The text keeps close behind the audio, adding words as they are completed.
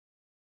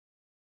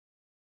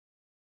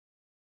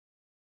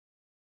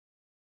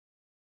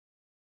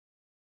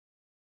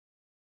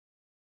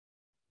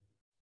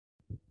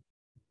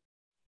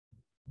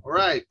All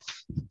right.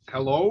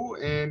 Hello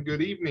and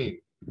good evening.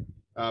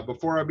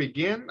 Before I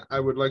begin,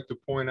 I would like to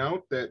point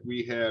out that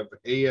we have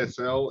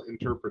ASL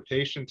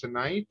interpretation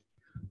tonight.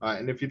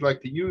 And if you'd like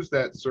to use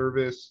that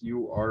service,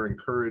 you are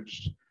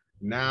encouraged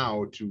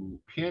now to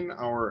pin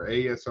our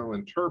ASL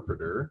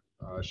interpreter.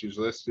 She's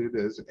listed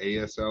as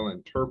ASL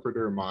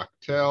interpreter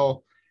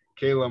Mocktel,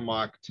 Kayla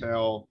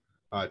Mocktel,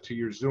 to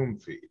your Zoom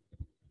feed.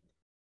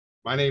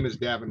 My name is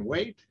Davin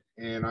Waite,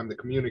 and I'm the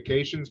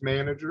communications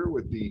manager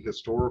with the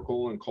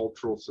Historical and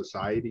Cultural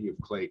Society of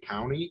Clay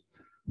County.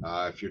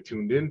 If you're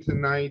tuned in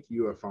tonight,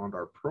 you have found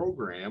our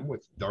program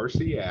with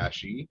Darci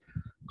Asche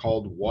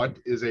called What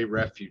is a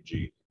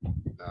Refugee?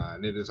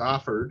 And it is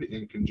offered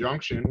in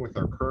conjunction with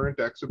our current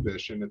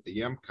exhibition at the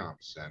MCOM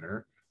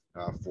Center,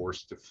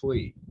 Forced to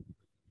Flee.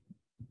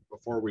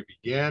 Before we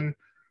begin,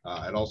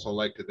 I'd also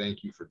like to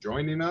thank you for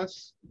joining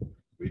us.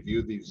 We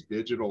view these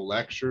digital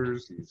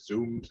lectures, these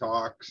Zoom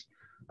talks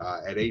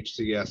at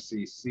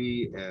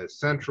HCSCC as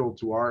central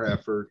to our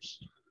efforts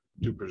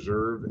to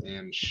preserve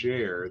and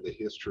share the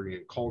history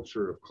and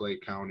culture of Clay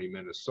County,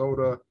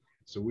 Minnesota.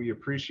 So we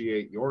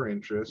appreciate your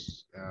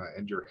interest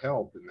and your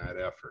help in that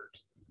effort.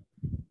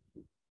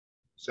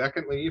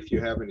 Secondly, if you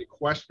have any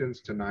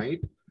questions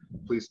tonight,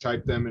 please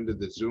type them into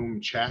the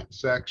Zoom chat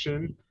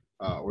section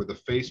or the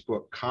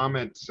Facebook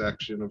comment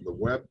section of the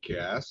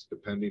webcast,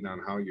 depending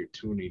on how you're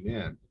tuning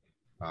in.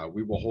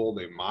 We will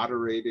hold a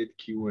moderated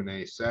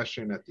Q&A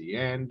session at the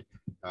end,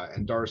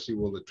 and Darci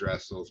will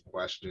address those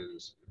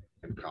questions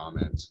and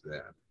comments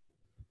then.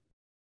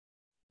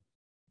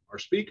 Our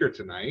speaker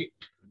tonight,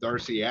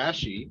 Darci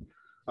Asche,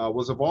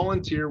 was a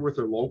volunteer with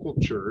her local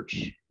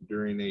church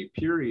during a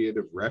period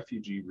of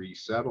refugee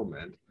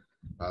resettlement,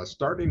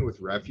 starting with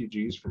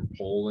refugees from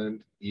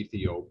Poland,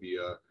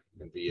 Ethiopia,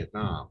 and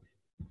Vietnam.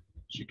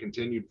 She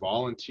continued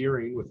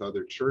volunteering with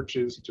other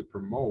churches to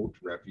promote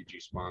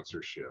refugee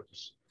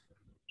sponsorships.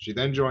 She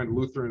then joined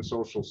Lutheran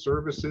Social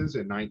Services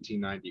in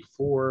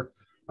 1994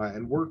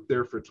 and worked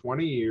there for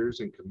 20 years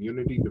in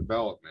community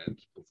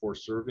development before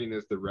serving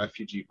as the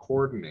refugee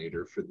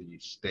coordinator for the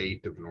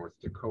state of North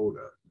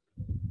Dakota.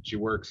 She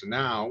works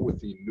now with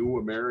the New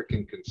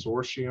American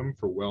Consortium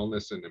for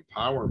Wellness and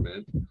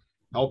Empowerment,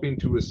 helping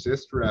to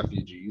assist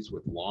refugees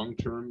with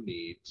long-term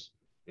needs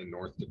in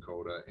North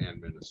Dakota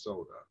and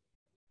Minnesota.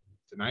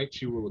 Tonight,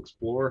 she will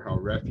explore how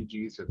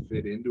refugees have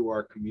fit into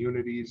our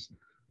communities,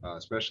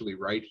 especially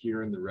right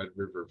here in the Red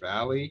River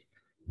Valley,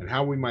 and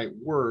how we might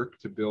work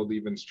to build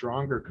even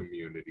stronger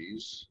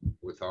communities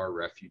with our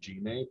refugee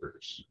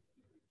neighbors.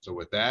 So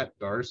with that,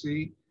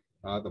 Darci,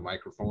 the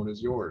microphone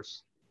is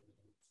yours.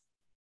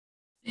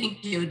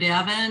 Thank you,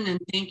 Davin, and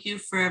thank you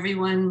for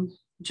everyone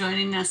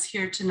joining us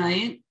here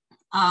tonight.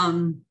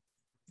 I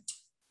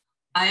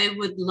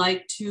would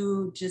like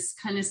to just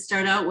kind of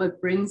start out what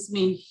brings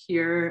me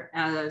here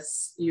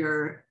as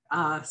your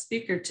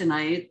speaker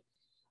tonight.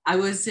 I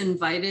was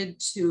invited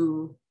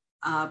to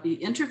be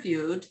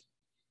interviewed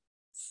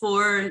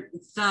for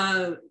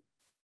the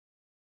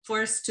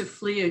Forced to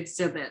Flee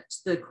exhibit,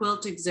 the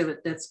quilt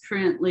exhibit that's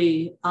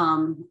currently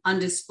on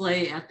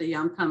display at the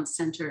MCOM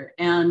Center.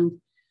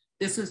 And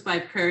this was by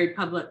Prairie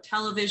Public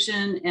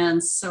Television.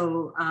 And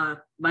so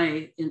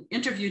my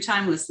interview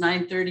time was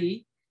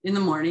 9:30 in the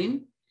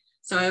morning.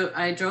 So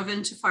I drove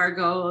into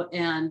Fargo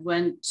and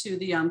went to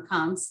the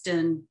MCOMs,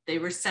 and they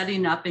were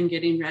setting up and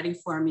getting ready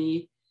for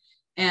me.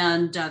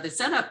 And the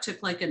setup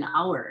took like an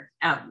hour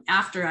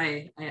after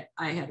I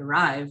had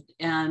arrived.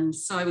 And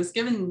so I was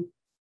given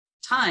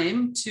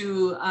time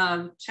to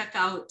check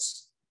out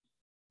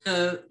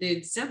the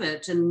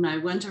exhibit. And I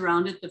went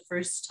around it the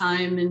first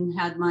time and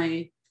had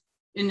my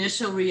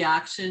initial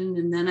reaction.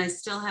 And then I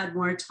still had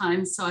more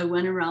time. So I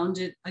went around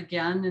it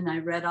again and I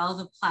read all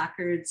the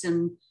placards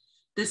and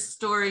the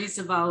stories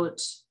about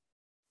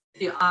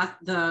the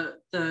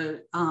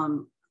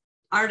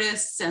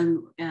artists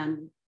and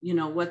you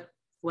know what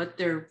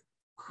their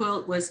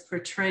quilt was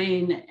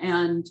portraying.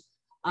 And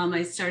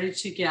I started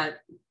to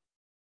get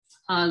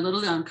a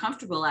little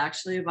uncomfortable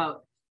actually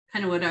about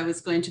kind of what I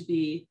was going to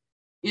be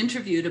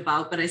interviewed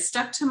about, but I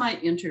stuck to my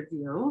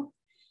interview.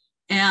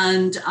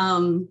 And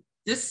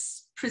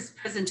this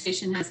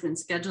presentation has been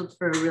scheduled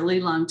for a really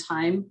long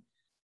time.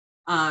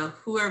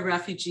 Who are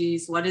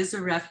refugees? What is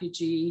a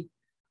refugee?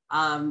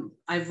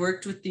 I've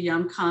worked with the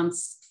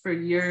MCOMs for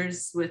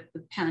years with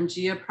the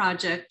Pangea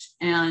project,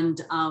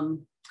 and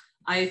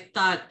I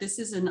thought this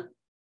is an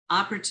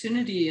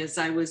opportunity as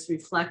I was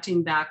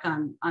reflecting back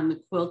on the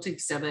quilt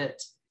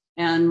exhibit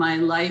and my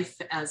life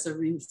as a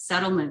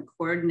resettlement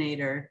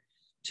coordinator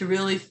to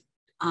really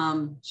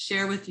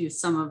share with you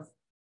some of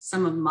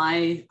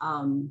my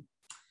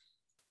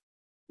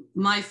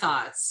my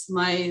thoughts,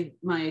 my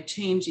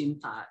changing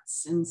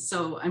thoughts. And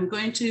so I'm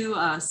going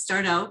to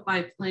start out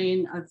by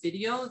playing a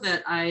video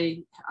that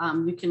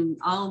you can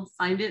all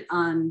find it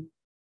on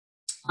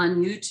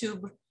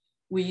YouTube.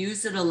 We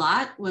use it a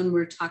lot when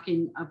we're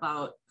talking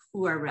about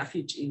who are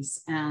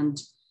refugees and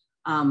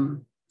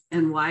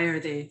why are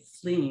they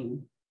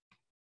fleeing.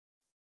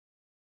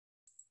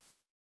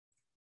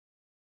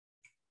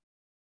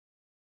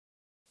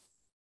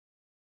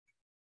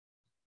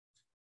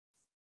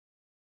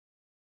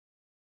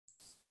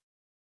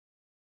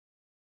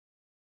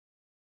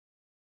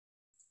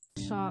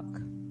 shark.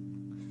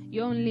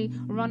 You only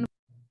run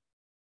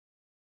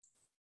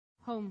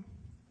home.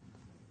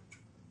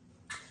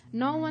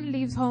 No one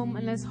leaves home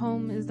unless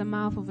home is the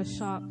mouth of a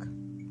shark.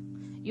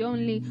 You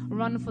only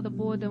run for the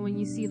border when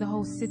you see the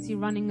whole city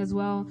running as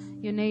well.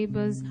 Your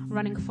neighbors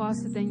running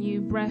faster than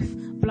you, breath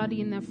bloody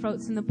in their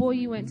throats. And the boy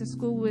you went to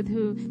school with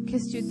who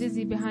kissed you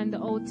dizzy behind the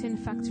old tin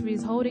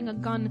factories, holding a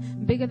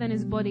gun bigger than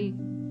his body.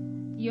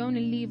 You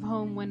only leave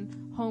home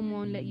when home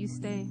won't let you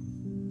stay.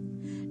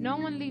 No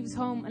one leaves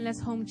home unless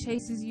home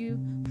chases you,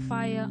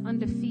 fire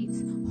under feet,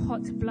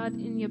 hot blood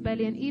in your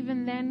belly. And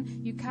even then,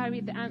 you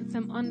carry the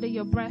anthem under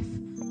your breath,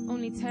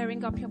 only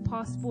tearing up your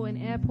passport in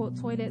airport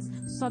toilets,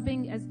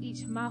 sobbing as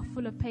each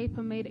mouthful of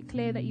paper made it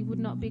clear that you would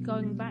not be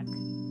going back.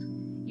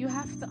 You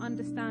have to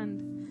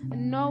understand,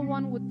 no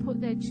one would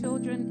put their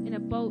children in a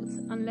boat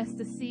unless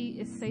the sea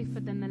is safer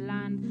than the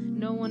land.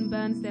 No one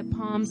burns their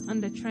palms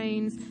under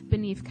trains,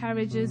 beneath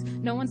carriages.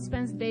 No one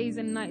spends days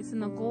and nights in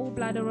the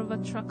gallbladder of a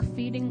truck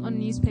feeding on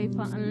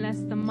newspaper unless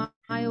the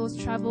miles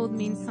traveled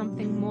means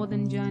something more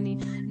than journey.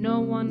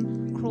 No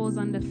one crawls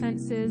under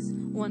fences,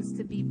 wants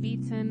to be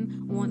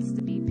beaten, wants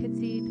to be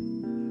pitied.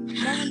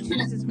 No one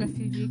chooses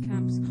refugee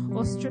camps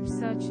or strip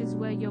searches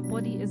where your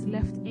body is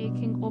left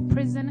aching, or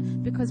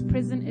prison because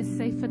prison is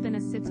safer than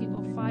a city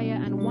of fire,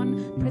 and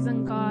one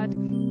prison guard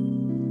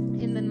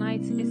in the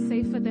night is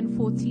safer than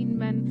 14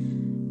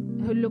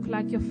 men who look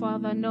like your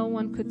father. No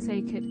one could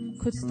take it,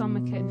 could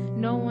stomach it.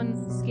 No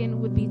one's skin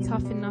would be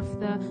tough enough.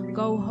 The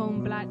go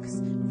home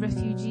blacks,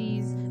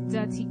 refugees,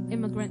 dirty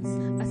immigrants,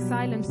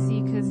 asylum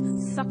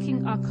seekers,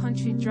 sucking our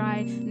country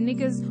dry,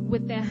 niggers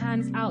with their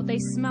hands out. They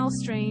smell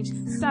strange,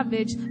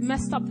 savage,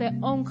 messed up their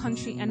own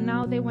country, and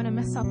now they want to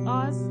mess up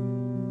ours.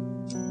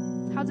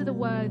 How do the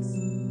words,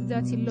 the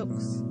dirty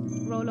looks,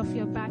 roll off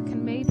your back?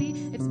 And maybe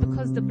it's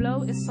because the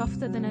blow is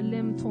softer than a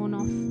limb torn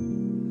off,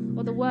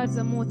 or the words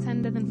are more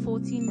tender than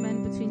 14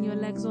 men between your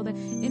legs, or the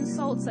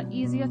insults are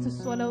easier to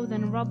swallow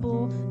than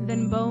rubble,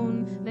 than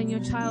bone, than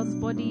your child's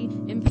body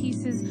in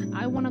pieces.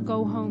 I want to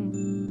go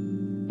home.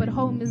 But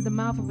home is the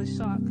mouth of a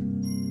shark.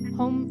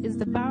 Home is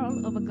the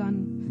barrel of a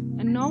gun.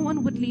 And no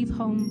one would leave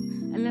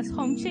home unless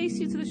home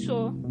chased you to the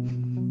shore,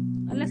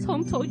 unless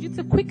home told you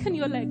to quicken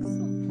your legs.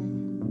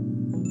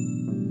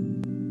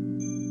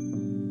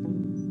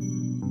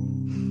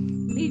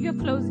 Leave your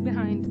clothes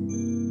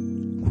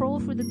behind. Crawl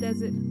through the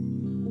desert.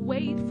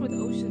 Wade through the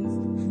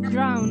oceans.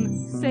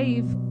 Drown,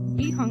 save,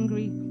 be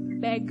hungry,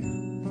 beg,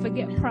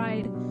 forget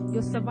pride.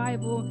 Your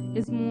survival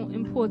is more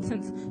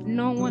important.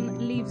 No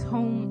one leaves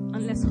home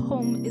unless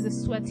home is a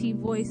sweaty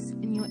voice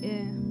in your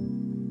ear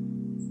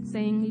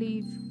saying,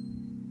 leave.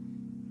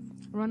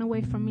 Run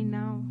away from me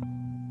now.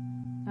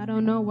 I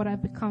don't know what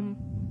I've become,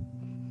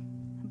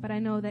 but I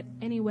know that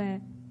anywhere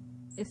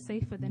is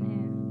safer than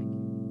here.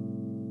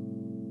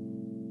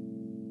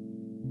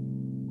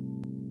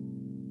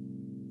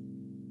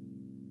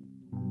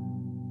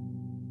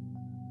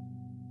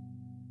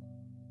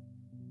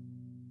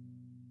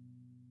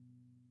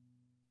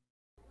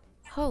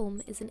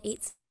 Home is an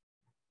 8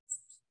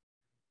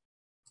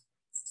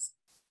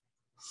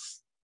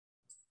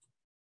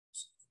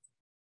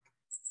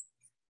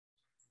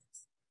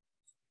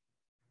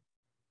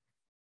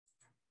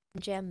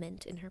 jam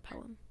mint in her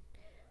poem.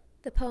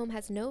 The poem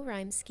has no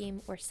rhyme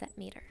scheme or set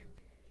meter.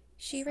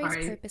 She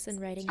raised purpose in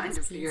writing this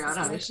piece is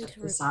likely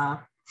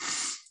to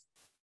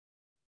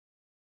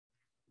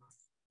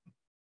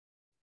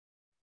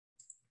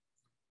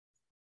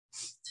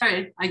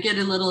Sorry, I get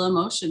a little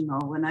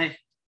emotional when I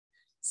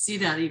see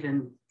that,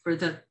 even for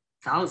the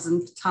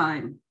 1000th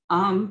time.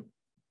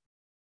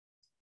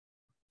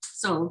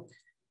 So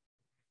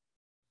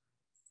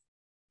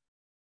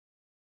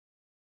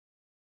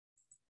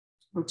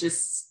we'll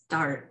just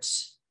start.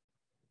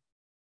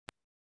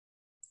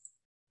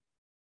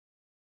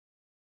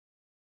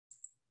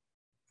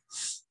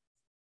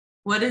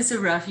 What is a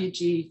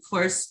refugee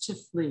forced to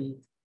flee?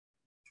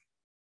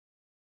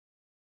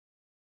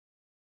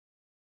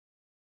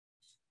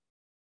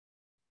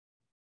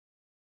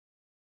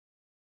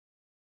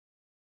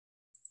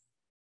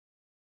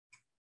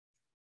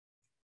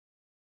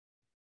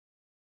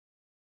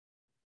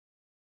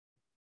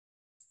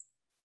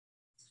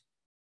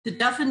 The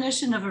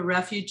definition of a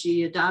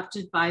refugee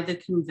adopted by the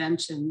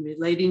Convention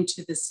relating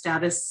to the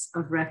status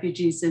of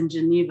refugees in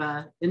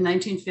Geneva in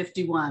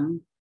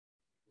 1951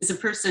 is a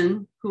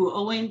person who,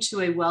 owing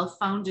to a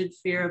well-founded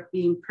fear of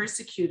being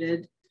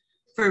persecuted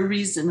for a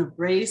reason of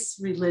race,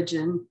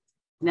 religion,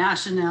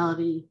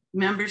 nationality,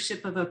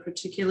 membership of a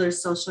particular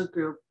social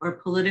group, or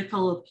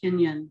political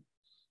opinion,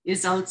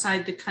 is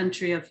outside the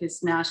country of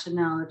his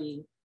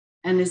nationality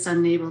and is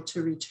unable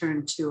to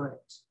return to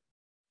it.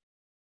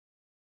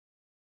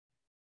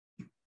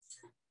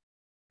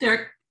 There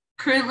are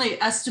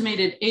currently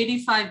estimated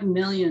 85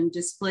 million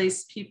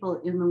displaced people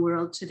in the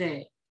world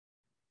today.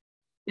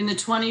 In the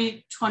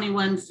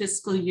 2021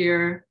 fiscal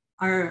year,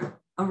 our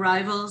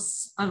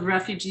arrivals of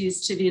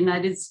refugees to the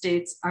United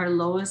States are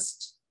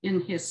lowest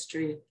in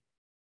history,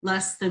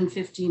 less than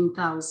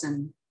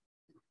 15,000.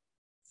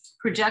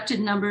 Projected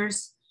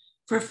numbers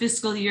for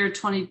fiscal year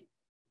 2022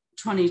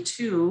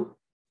 2022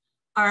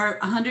 are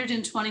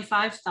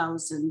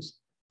 125,000,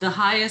 the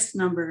highest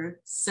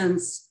number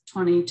since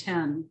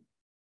 2010.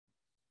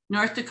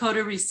 North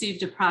Dakota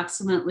received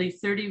approximately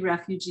 30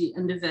 refugee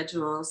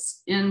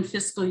individuals in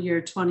fiscal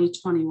year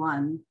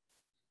 2021.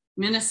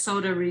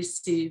 Minnesota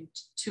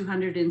received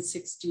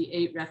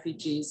 268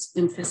 refugees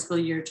in fiscal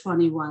year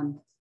 21.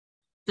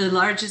 The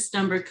largest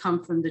number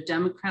come from the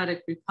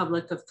Democratic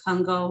Republic of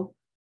Congo,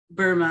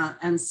 Burma,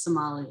 and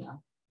Somalia.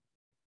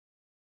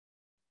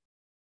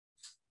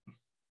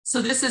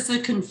 So this is a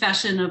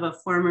confession of a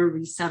former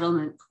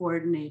resettlement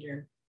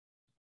coordinator.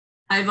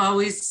 I've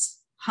always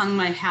hung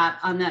my hat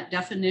on that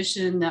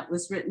definition that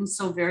was written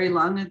so very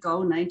long ago,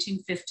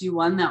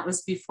 1951, that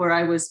was before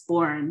I was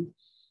born,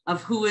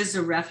 of who is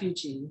a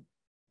refugee.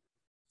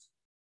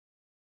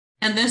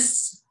 And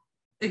this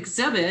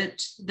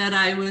exhibit that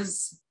I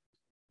was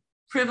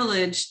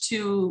privileged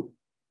to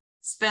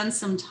spend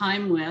some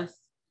time with,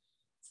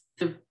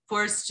 the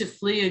Forced to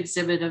Flee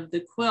exhibit of the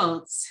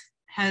quilts,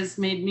 has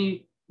made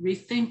me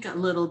rethink a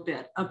little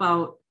bit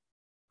about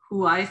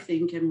who I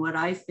think and what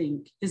I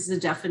think is the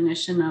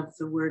definition of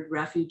the word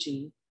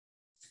refugee.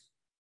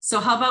 So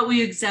how about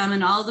we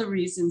examine all the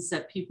reasons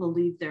that people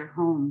leave their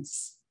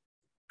homes?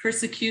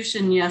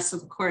 Persecution, yes,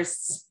 of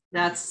course,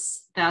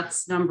 that's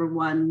number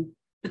one,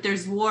 but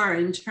there's war,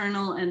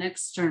 internal and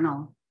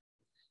external.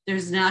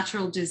 There's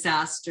natural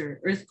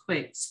disaster,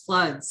 earthquakes,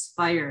 floods,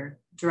 fire,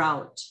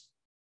 drought.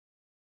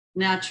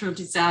 Natural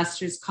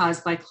disasters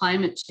caused by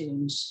climate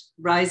change,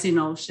 rising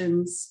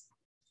oceans,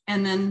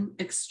 and then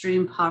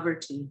extreme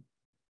poverty.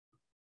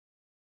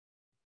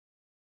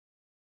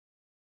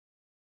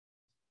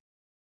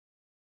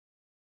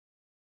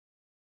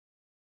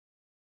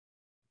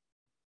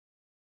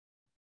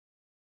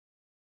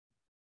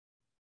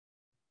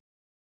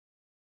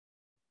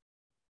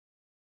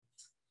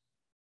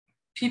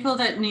 People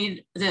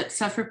that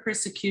suffer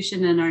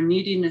persecution and are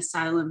needing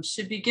asylum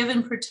should be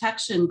given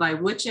protection by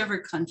whichever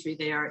country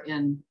they are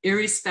in,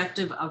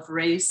 irrespective of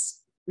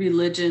race,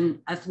 religion,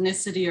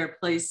 ethnicity, or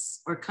place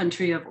or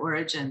country of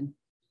origin.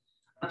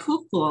 A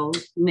Pukul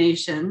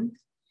nation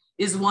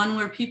is one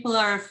where people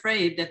are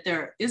afraid that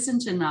there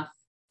isn't enough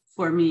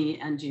for me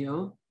and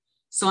you,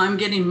 so I'm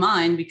getting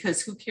mine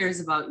because who cares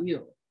about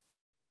you?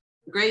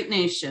 A great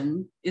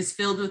nation is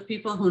filled with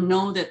people who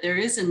know that there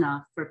is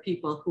enough for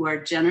people who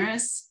are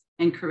generous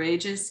and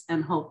courageous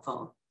and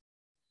hopeful.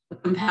 A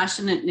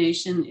compassionate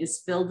nation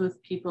is filled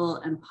with people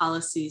and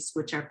policies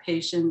which are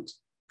patient,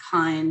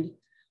 kind,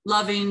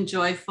 loving,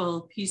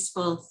 joyful,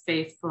 peaceful,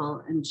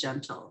 faithful, and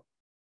gentle.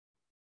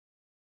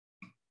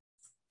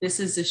 This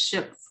is a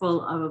ship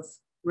full of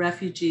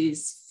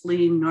refugees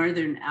fleeing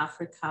Northern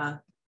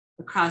Africa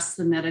across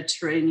the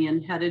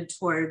Mediterranean, headed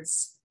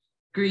towards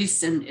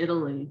Greece and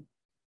Italy.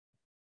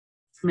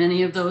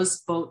 Many of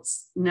those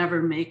boats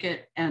never make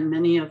it, and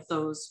many of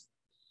those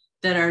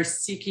that are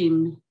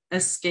seeking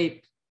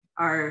escape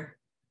are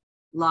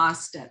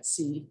lost at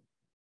sea.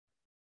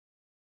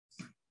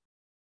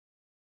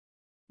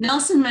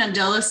 Nelson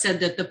Mandela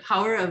said that the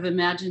power of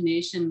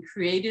imagination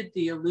created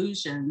the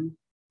illusion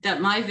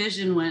that my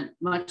vision went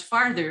much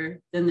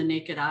farther than the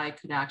naked eye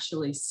could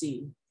actually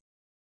see.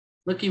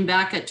 Looking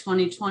back at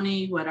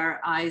 2020, what our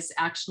eyes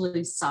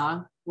actually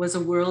saw was a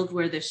world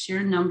where the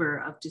sheer number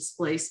of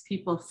displaced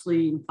people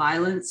fleeing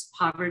violence,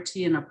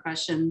 poverty, and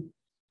oppression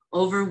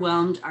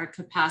overwhelmed our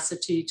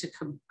capacity to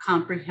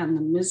comprehend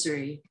the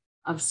misery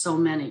of so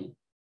many.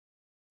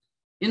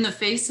 In the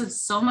face of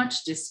so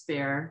much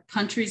despair,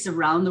 countries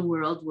around the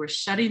world were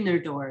shutting their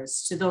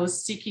doors to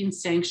those seeking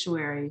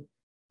sanctuary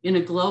in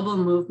a global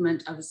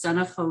movement of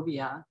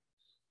xenophobia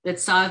that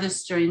saw the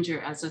stranger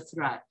as a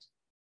threat.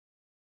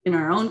 In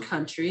our own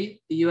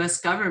country, the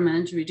US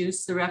government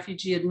reduced the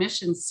refugee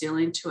admission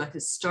ceiling to a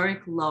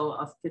historic low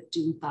of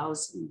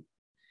 15,000.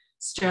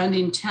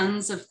 Stranding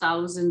tens of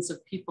thousands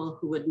of people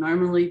who would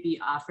normally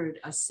be offered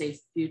a safe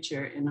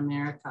future in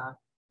America,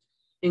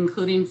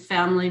 including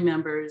family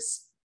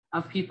members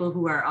of people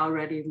who are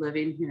already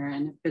living here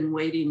and have been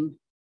waiting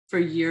for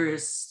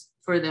years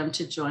for them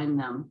to join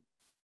them.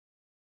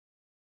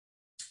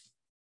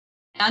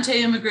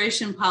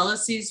 Anti-immigration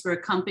policies were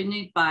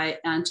accompanied by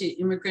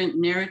anti-immigrant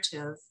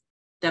narrative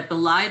that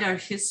belied our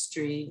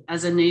history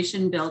as a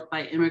nation built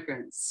by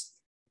immigrants.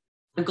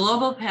 The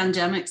global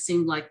pandemic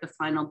seemed like the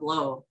final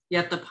blow,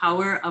 yet the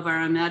power of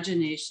our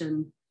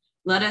imagination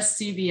let us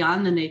see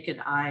beyond the naked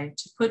eye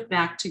to put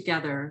back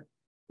together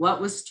what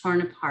was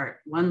torn apart,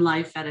 one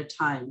life at a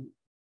time.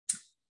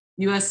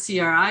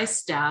 USCRI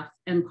staff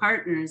and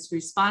partners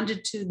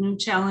responded to new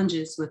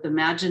challenges with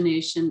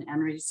imagination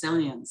and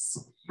resilience.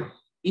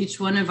 Each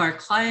one of our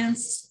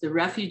clients, the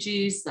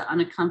refugees, the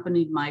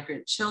unaccompanied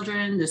migrant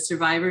children, the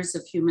survivors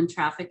of human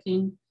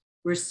trafficking,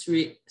 were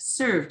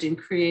served in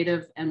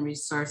creative and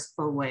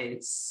resourceful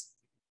ways.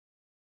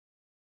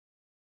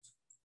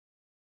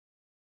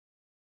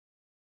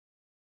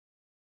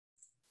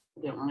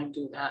 I didn't want to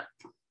do that.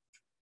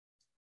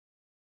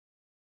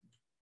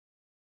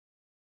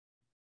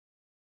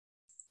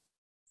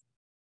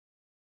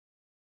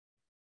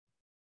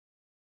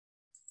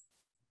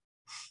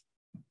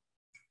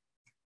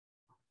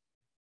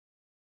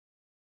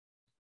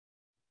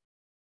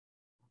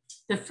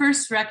 The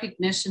first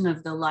recognition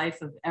of the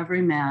life of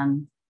every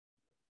man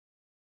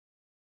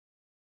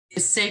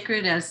is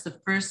sacred as the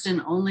first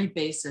and only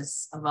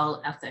basis of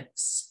all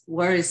ethics.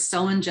 War is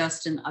so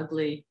unjust and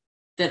ugly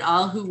that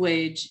all who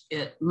wage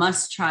it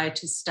must try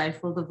to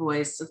stifle the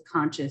voice of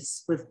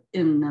conscience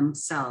within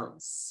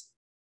themselves.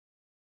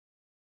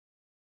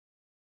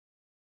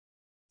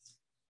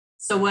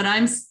 So what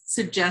I'm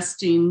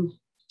suggesting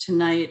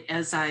tonight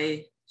as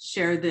I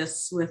share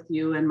this with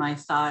you and my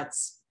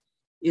thoughts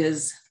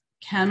is,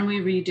 can we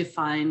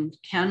redefine,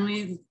 can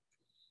we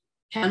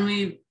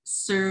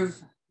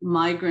serve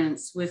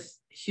migrants with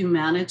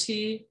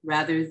humanity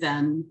rather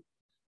than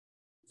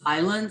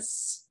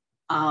violence,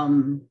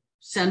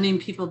 sending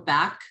people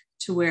back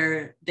to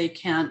where they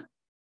can't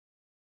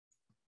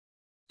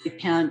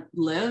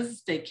live,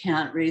 they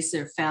can't raise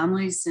their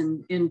families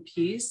in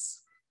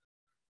peace.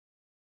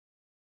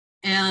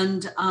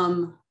 And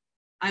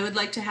I would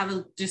like to have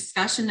a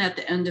discussion at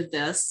the end of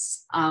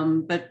this,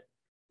 but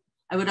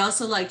I would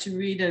also like to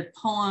read a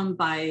poem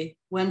by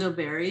Wendell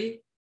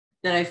Berry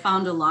that I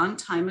found a long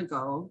time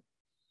ago.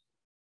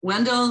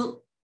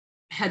 Wendell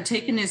had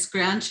taken his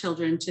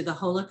grandchildren to the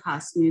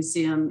Holocaust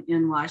Museum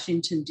in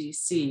Washington,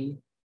 D.C.,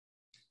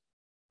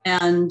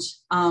 and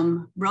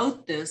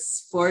wrote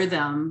this for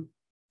them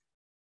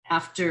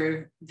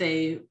after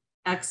they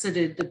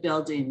exited the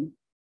building.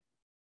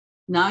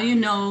 Now you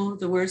know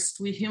the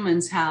worst we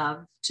humans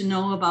have to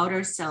know about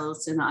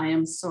ourselves, and I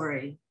am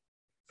sorry,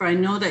 for I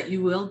know that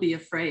you will be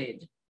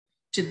afraid.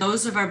 To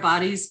those of our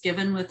bodies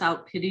given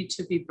without pity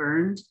to be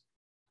burned,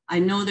 I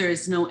know there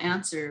is no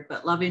answer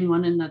but loving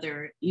one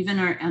another, even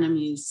our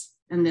enemies,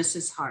 and this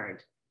is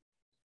hard.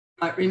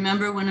 But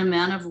remember, when a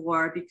man of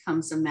war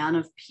becomes a man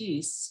of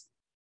peace,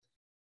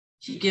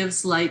 he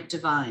gives light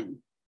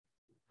divine.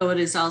 Though it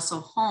is also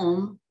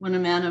home, when a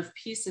man of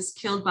peace is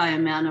killed by a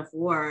man of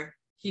war,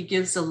 he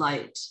gives a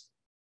light.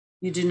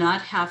 You do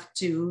not have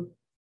to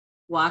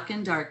walk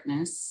in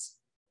darkness.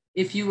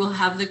 If you will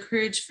have the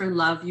courage for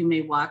love, you may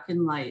walk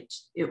in light.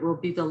 It will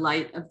be the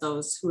light of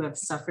those who have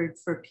suffered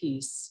for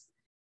peace.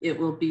 It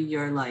will be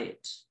your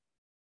light.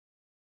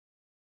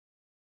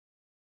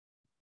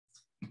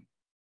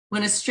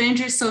 When a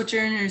stranger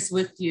sojourns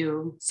with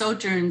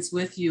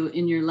you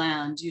in your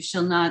land, you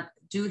shall not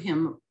do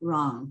him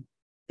wrong.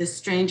 The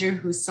stranger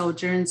who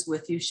sojourns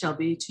with you shall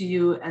be to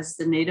you as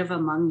the native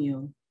among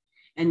you,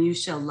 and you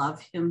shall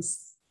love him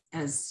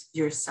as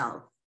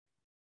yourself.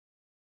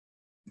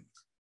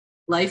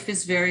 Life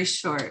is very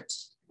short,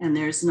 and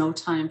there's no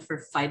time for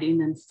fighting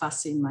and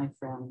fussing, my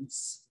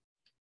friends.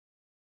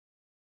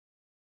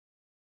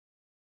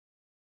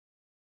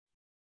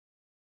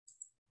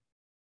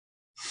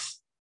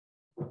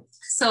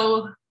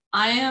 So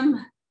I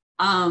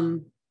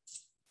am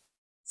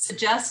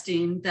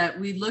suggesting that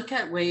we look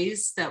at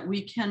ways that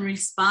we can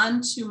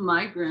respond to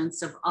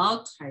migrants of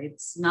all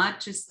types, not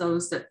just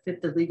those that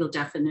fit the legal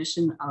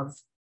definition of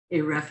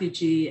a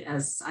refugee,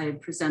 as I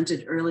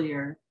presented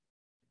earlier,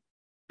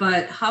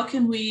 but how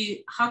can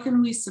we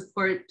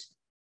support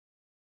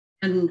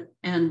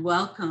and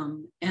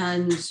welcome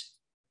and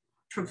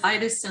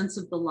provide a sense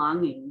of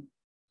belonging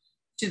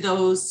to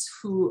those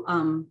who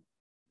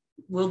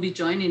will be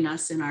joining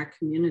us in our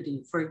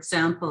community. For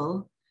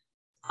example,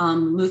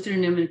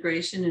 Lutheran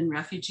Immigration and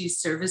Refugee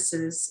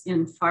Services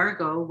in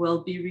Fargo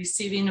will be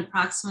receiving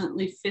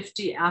approximately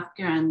 50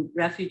 Afghan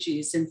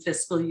refugees in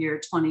fiscal year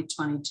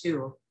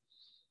 2022.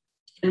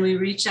 And we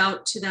reach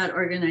out to that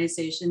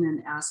organization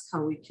and ask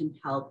how we can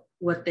help,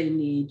 what they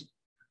need.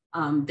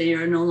 They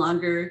are no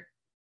longer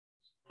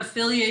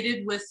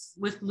affiliated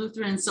with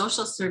Lutheran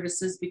Social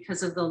Services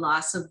because of the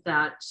loss of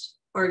that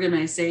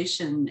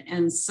organization.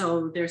 And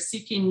so they're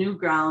seeking new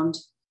ground,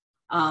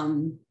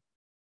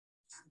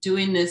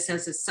 doing this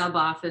as a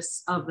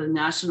sub-office of a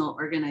national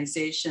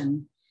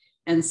organization.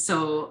 And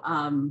so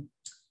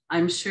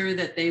I'm sure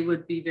that they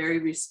would be very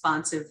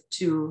responsive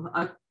to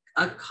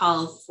a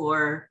call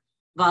for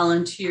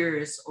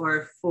volunteers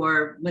or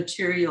for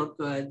material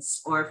goods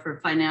or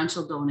for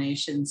financial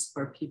donations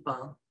for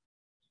people.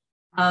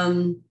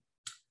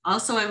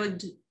 Also, I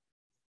would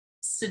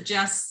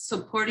suggest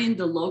supporting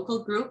the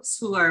local groups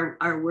who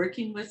are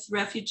working with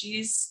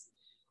refugees,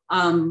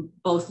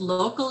 both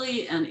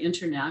locally and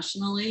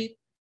internationally.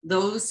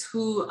 Those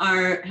who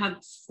have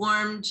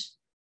formed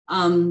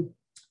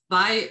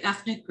by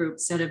ethnic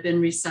groups that have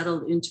been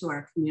resettled into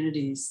our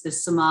communities, the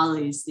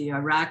Somalis, the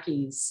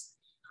Iraqis,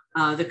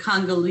 the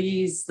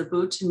Congolese, the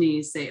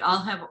Bhutanese, they all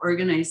have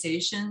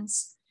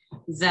organizations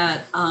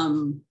that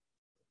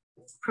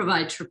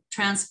provide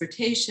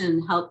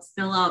transportation, help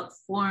fill out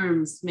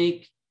forms,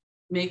 make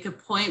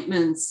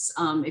appointments,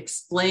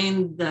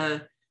 explain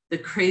the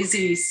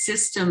crazy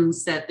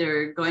systems that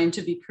they're going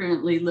to be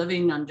currently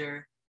living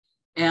under,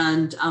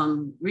 and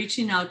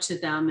reaching out to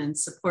them and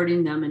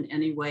supporting them in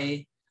any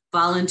way,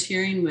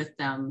 volunteering with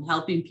them,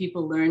 helping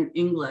people learn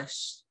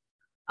English.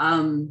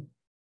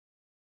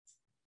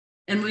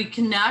 And we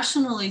can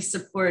nationally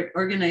support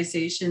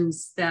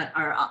organizations that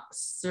are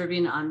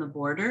serving on the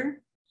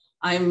border.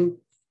 I'm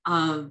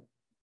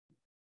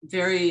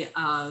very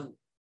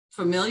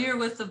familiar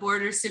with the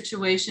border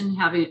situation,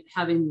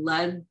 having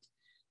led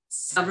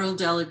several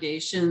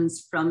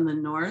delegations from the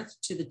north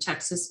to the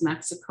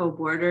Texas-Mexico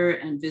border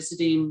and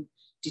visiting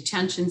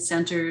detention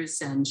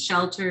centers and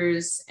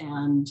shelters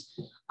and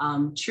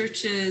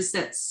churches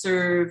that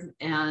serve,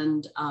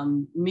 and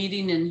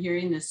meeting and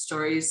hearing the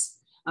stories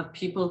of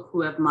people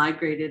who have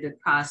migrated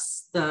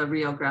across the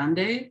Rio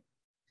Grande.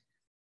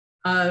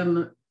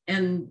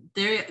 And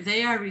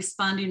they are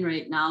responding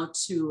right now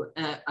to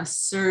a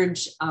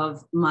surge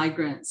of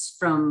migrants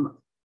from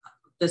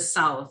the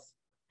south,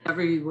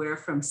 everywhere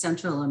from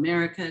Central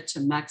America to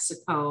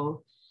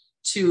Mexico,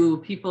 to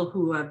people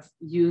who have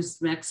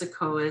used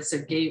Mexico as a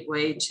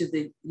gateway to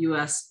the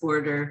US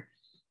border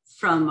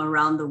from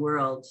around the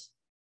world.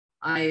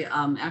 I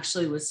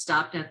actually was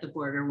stopped at the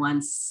border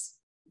once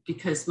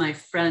because my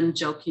friend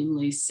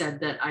jokingly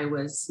said that I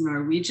was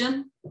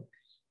Norwegian,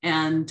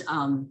 and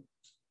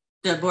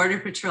the Border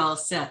Patrol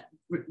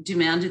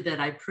demanded that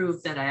I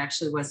prove that I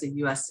actually was a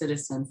US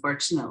citizen.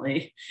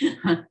 Fortunately,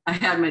 I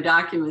had my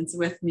documents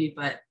with me,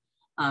 but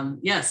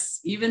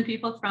yes, even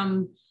people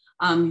from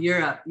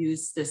Europe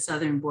use the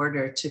southern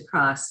border to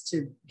cross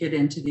to get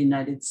into the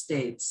United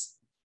States.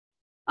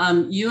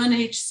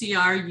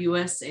 UNHCR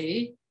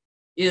USA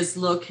is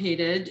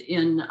located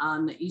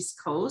on the East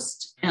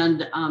Coast,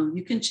 and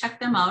you can check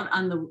them out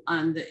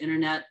on the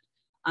internet,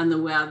 on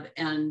the web,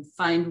 and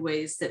find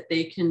ways that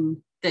you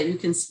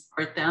can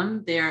support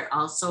them. They're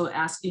also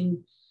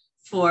asking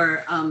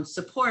for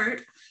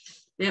support.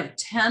 They have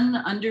 10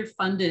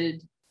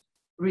 underfunded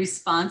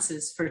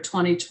responses for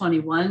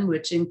 2021,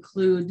 which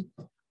include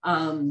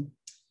COVID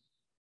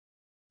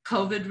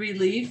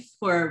relief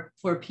for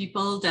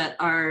people that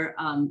are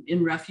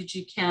in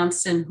refugee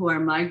camps and who are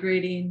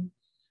migrating.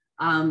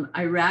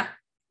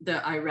 The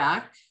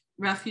Iraq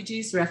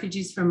refugees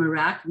from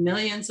Iraq.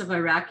 Millions of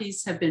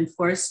Iraqis have been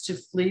forced to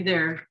flee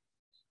their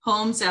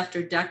homes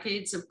after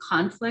decades of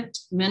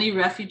conflict. Many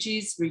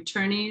refugees,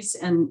 returnees,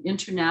 and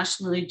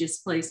internationally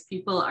displaced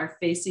people are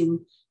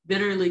facing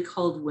bitterly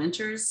cold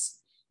winters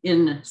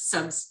in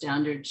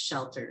substandard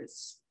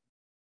shelters.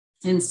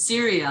 In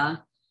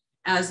Syria,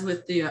 as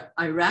with the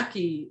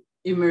Iraqi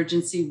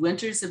emergency,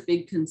 winter's a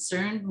big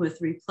concern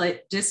with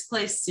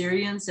displaced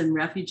Syrians and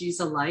refugees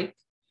alike.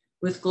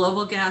 With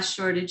global gas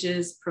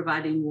shortages,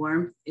 providing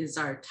warmth is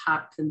our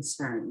top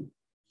concern.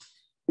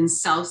 In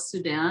South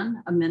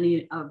Sudan,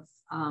 many of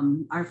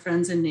our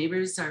friends and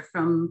neighbors are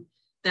from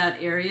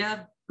that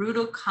area.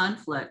 Brutal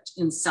conflict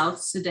in South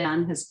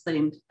Sudan has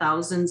claimed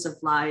thousands of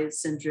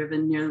lives and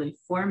driven nearly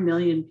 4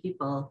 million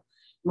people,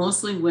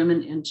 mostly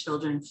women and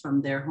children,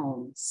 from their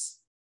homes.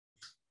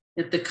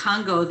 At the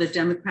Congo, the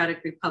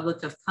Democratic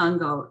Republic of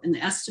Congo, an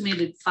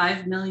estimated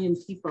 5 million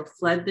people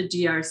fled the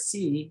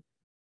DRC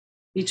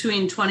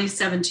between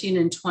 2017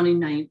 and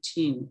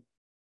 2019.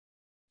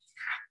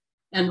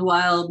 And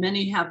while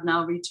many have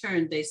now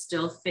returned, they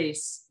still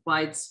face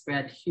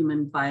widespread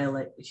human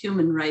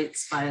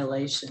rights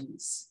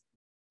violations.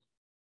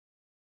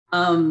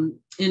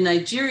 In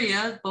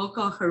Nigeria,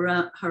 Boko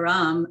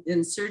Haram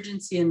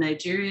insurgency in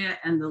Nigeria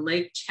and the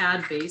Lake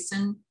Chad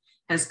Basin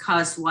has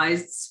caused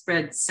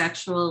widespread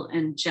sexual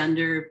and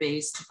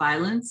gender-based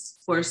violence,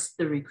 forced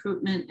the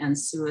recruitment and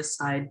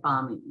suicide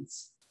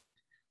bombings.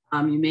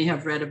 You may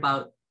have read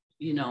about,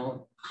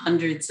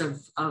 hundreds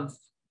of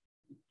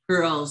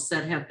girls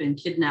that have been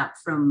kidnapped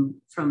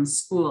from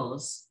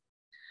schools.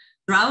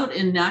 Drought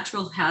and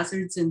natural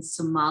hazards in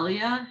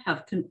Somalia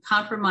have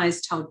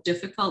compromised how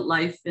difficult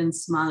life in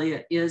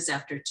Somalia is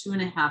after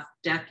 2.5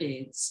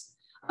 decades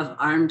of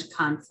armed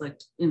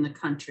conflict in the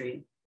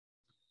country.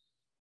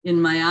 In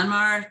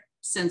Myanmar,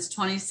 since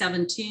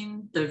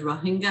 2017, the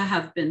Rohingya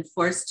have been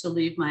forced to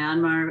leave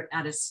Myanmar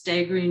at a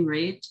staggering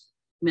rate.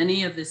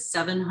 Many of the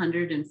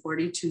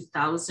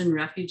 742,000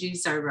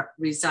 refugees are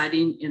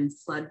residing in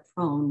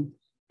flood-prone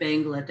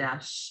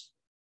Bangladesh.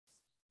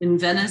 In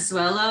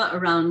Venezuela,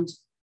 around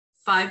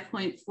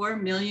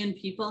 5.4 million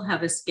people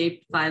have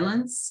escaped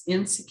violence,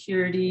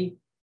 insecurity,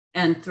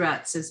 and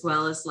threats, as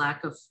well as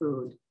lack of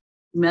food.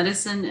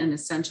 Medicine and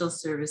essential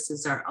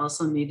services are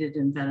also needed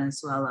in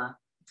Venezuela.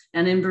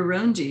 And in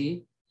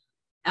Burundi,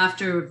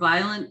 after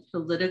violent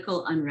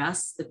political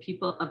unrest, the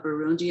people of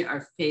Burundi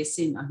are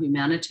facing a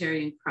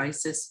humanitarian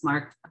crisis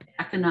marked by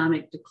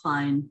economic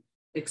decline,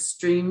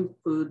 extreme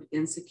food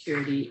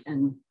insecurity,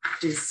 and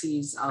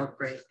disease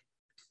outbreak.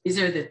 These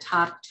are the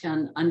top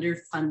 10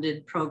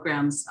 underfunded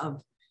programs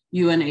of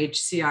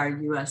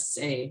UNHCR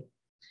USA.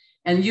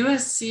 And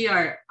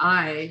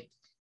USCRI,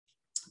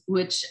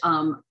 which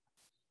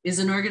is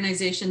an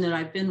organization that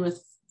I've been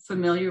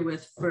familiar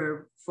with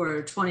for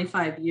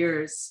 25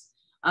 years,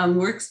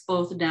 works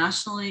both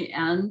nationally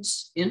and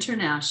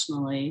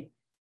internationally.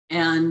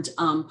 And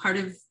part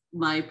of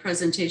my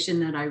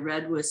presentation that I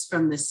read was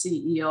from the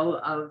CEO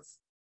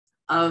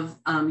of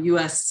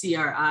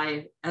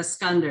USCRI,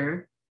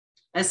 Eskander.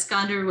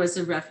 Eskander was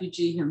a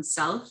refugee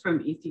himself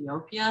from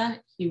Ethiopia.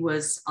 He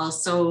was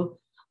also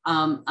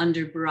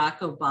under Barack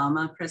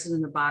Obama,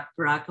 President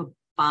Barack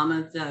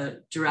Obama,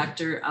 the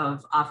director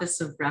of Office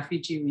of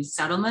Refugee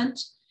Resettlement.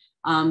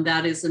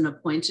 That is an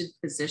appointed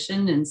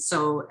position. And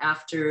so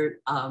after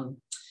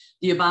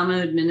the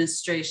Obama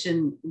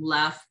administration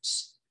left,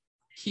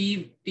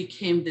 he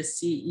became the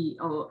CEO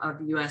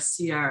of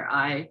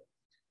USCRI.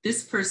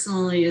 This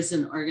personally is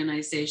an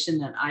organization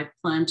that I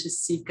plan to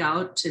seek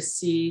out to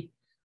see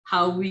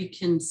how we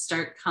can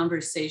start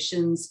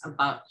conversations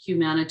about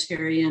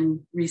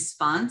humanitarian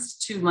response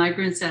to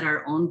migrants at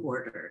our own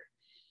border.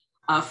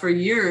 For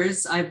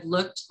years, I've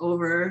looked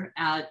over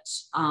at,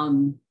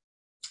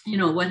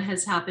 what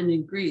has happened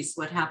in Greece,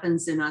 what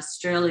happens in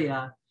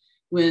Australia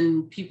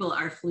when people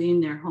are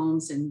fleeing their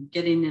homes and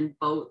getting in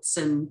boats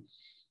and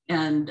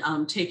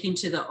taking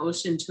to the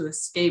ocean to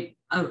escape,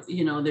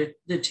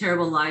 the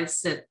terrible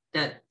lives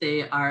that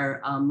they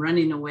are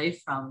running away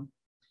from,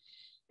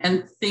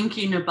 and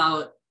thinking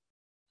about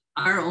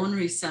our own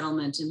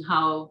resettlement and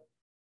how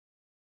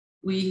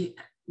we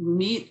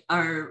meet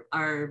our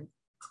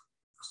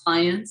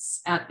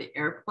clients at the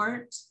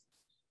airport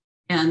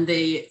and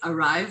they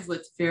arrive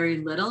with very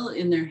little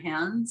in their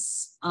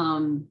hands.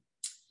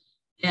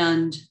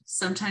 And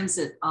sometimes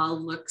it all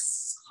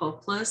looks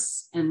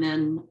hopeless. And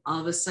then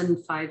all of a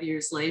sudden, 5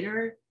 years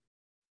later,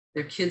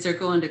 their kids are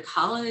going to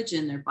college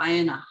and they're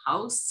buying a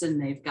house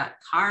and they've got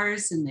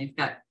cars and they've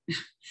got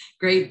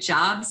great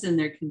jobs and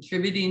they're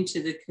contributing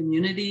to the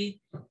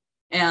community.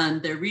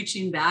 And they're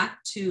reaching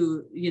back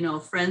to,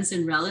 friends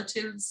and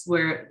relatives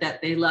that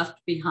they left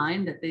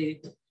behind, that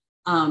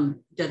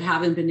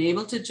haven't been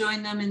able to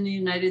join them in the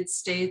United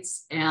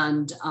States,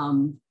 and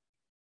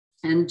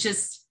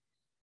just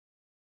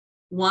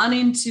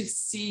wanting to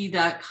see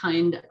that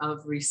kind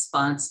of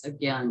response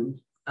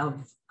again,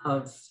 of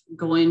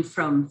going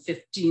from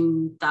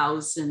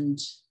 15,000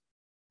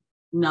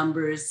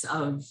 numbers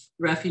of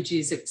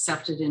refugees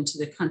accepted into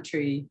the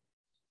country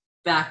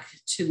back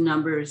to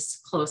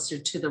numbers closer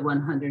to the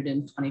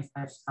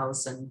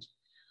 125,000.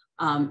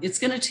 It's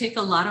going to take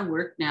a lot of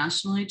work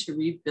nationally to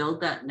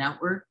rebuild that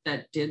network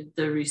that did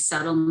the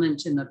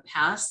resettlement in the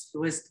past. It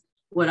was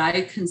what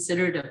I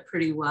considered a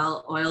pretty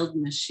well-oiled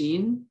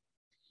machine.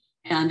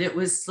 And it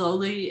was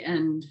slowly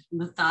and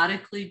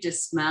methodically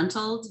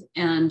dismantled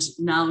and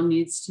now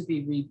needs to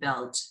be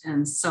rebuilt.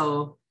 And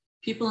so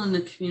people in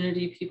the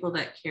community, people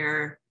that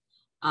care,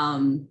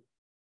 can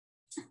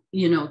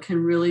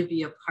really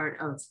be a part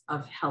of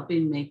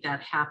helping make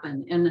that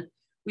happen. And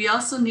we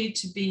also need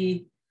to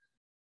be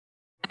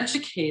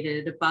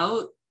educated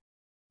about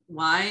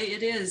why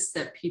it is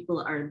that people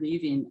are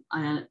leaving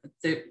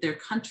their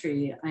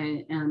country.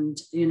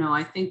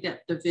 I think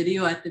that the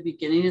video at the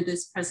beginning of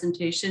this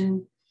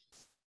presentation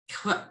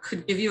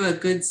could give you a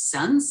good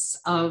sense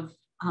of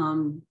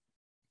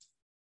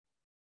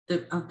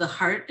the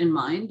heart and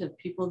mind of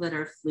people that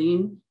are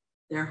fleeing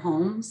their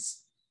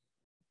homes,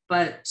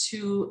 but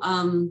to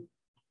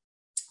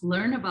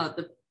learn about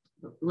the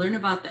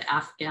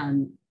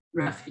Afghan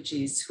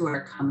refugees who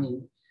are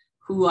coming.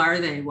 Who are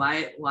they?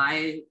 Why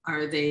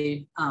are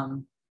they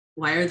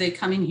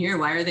coming here?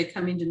 Why are they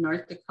coming to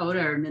North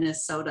Dakota or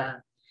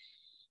Minnesota?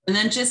 And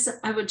then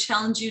I would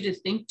challenge you to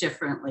think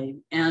differently.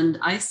 And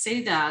I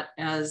say that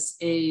as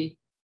a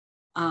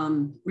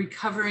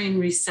recovering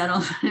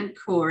resettlement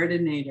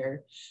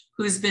coordinator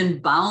who's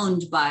been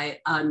bound by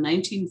a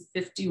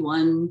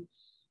 1951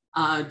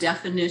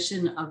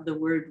 definition of the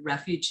word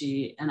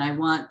refugee. And I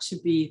want to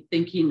be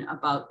thinking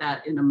about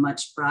that in a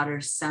much broader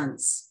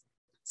sense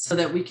so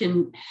that we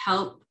can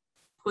help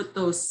put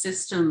those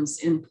systems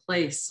in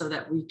place so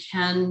that we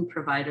can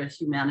provide a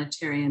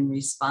humanitarian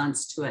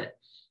response to it.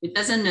 It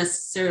doesn't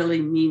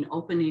necessarily mean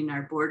opening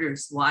our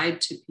borders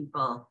wide to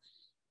people,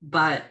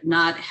 but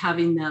not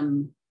having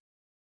them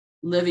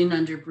living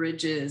under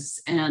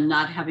bridges and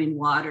not having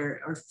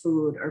water or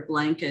food or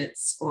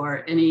blankets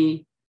or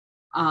any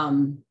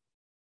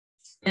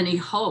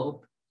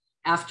hope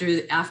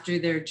after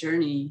their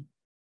journey,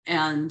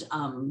 and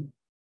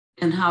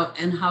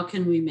how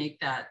can we make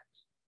that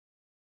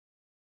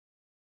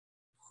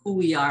who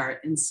we are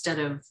instead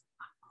of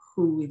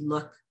who we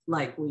look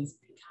like we've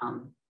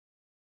become.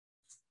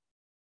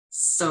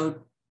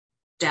 So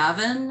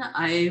Davin,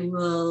 I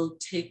will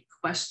take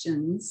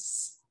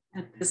questions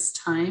at this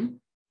time.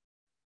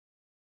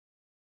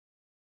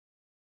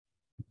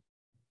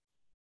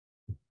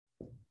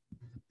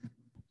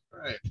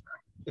 All right.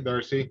 Hey,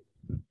 Darci.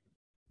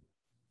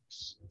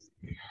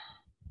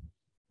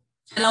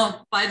 And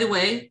by the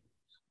way,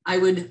 I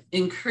would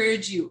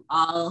encourage you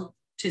all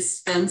to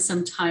spend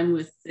some time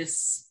with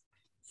this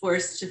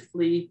Forced to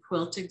Flee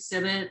quilt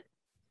exhibit.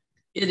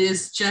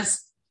 It's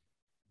just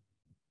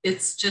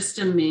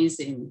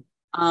amazing.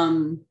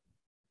 I'll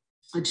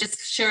just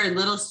share a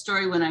little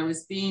story. When I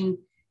was being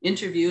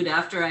interviewed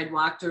after I'd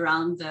walked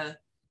around the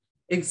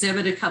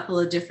exhibit a couple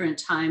of different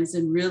times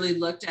and really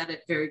looked at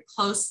it very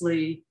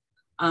closely,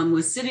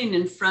 was sitting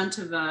in front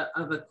of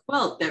a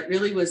quilt that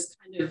really was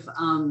kind of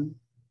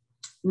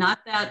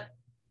not that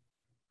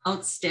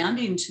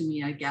outstanding to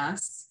me, I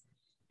guess.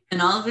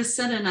 And all of a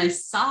sudden I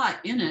saw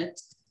in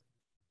it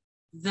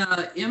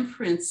the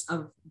imprints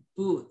of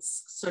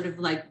boots, sort of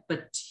like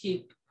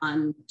batik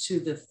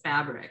onto the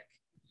fabric.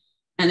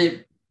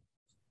 And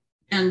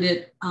and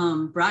it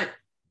brought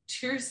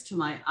tears to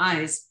my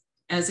eyes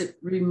as it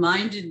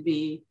reminded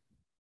me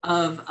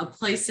of a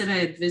place that I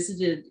had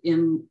visited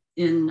in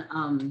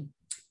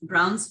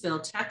Brownsville,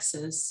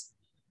 Texas,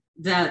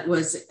 that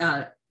was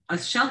a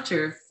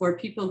shelter for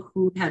people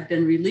who had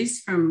been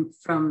released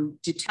from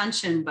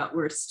detention, but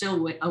were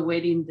still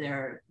awaiting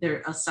their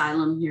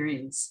asylum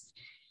hearings.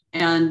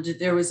 And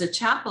there was a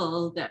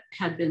chapel that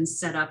had been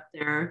set up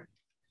there.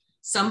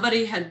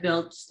 Somebody had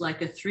built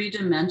like a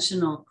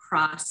 3-dimensional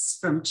cross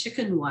from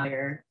chicken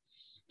wire.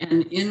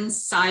 And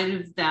inside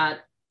of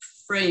that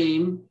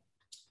frame,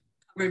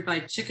 covered by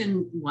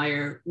chicken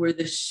wire, were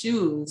the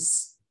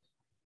shoes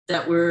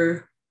that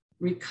were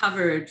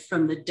recovered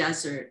from the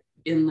desert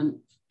in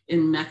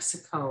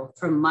Mexico,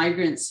 from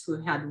migrants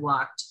who had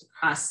walked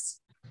across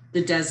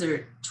the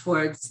desert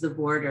towards the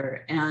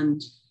border.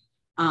 And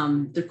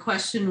the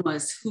question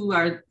was, who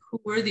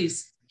were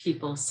these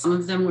people? Some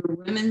of them were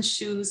women's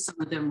shoes, some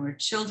of them were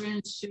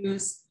children's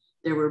shoes,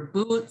 there were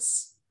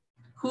boots.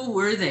 Who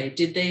were they?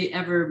 Did they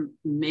ever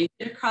make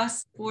it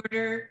across the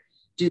border?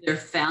 Do their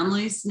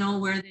families know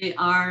where they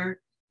are?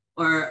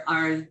 Or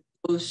are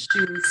those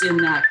shoes in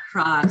that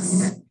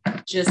cross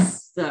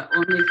just the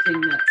only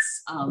thing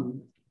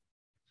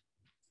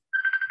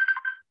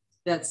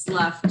that's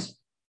left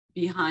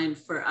behind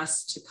for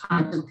us to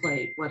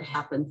contemplate what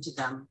happened to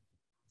them?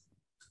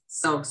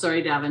 So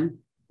sorry, Davin.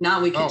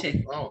 Now we can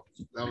take. Oh,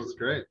 that was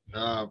great.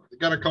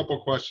 Got a couple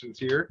questions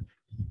here.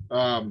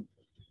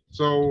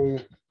 So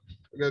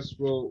I guess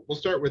we'll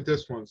start with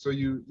this one. So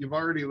you've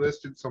already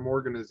listed some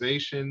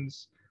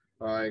organizations,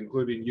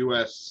 including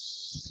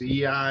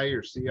USCI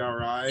or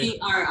CRI.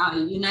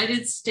 CRI,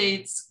 United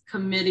States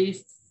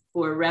Committee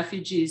for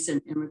Refugees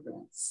and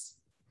Immigrants.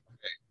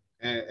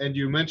 Okay. And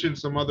you mentioned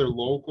some other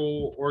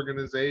local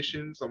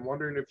organizations. I'm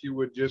wondering if you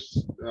would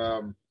just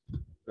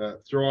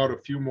throw out a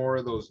few more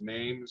of those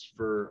names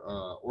for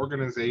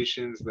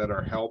organizations that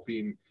are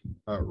helping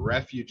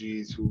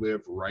refugees who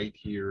live right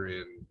here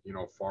in,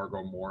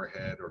 Fargo,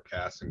 Moorhead, or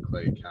Cass and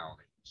Clay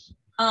counties.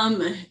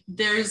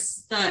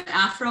 There's the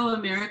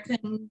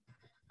Afro-American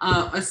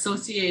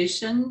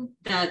Association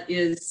that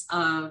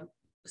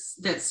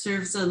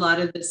serves a lot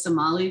of the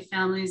Somali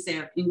families. They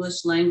have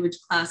English language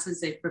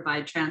classes. They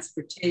provide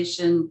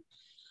transportation.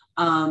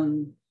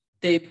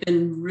 They've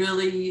been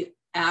really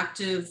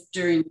active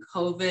during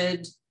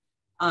COVID,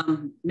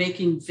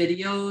 making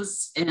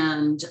videos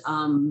and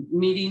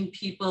meeting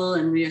people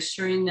and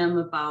reassuring them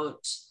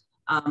about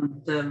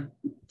the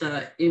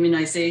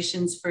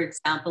immunizations, for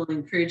example,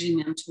 encouraging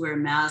them to wear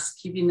masks,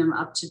 keeping them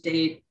up to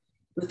date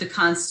with the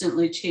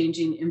constantly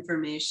changing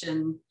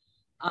information.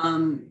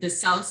 The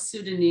South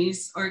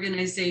Sudanese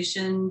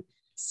organization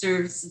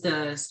serves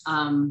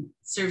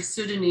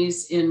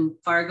Sudanese in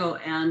Fargo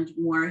and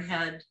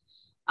Moorhead.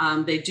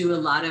 They do a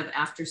lot of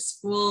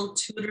after-school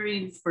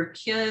tutoring for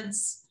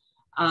kids.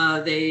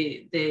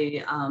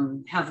 They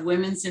have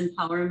women's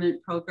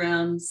empowerment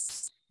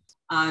programs.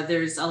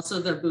 There's also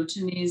the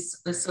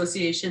Bhutanese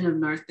Association of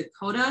North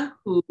Dakota,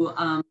 who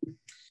a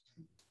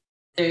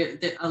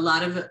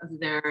lot of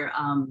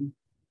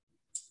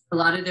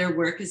their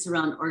work is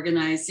around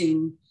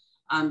organizing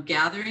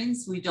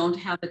gatherings. We don't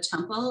have a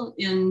temple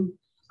in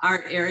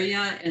our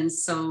area, and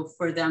so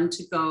for them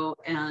to go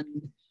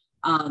and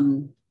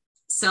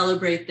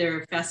celebrate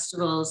their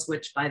festivals,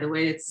 which, by the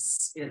way,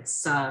 it's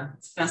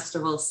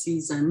festival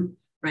season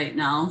right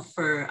now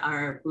for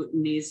our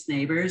Bhutanese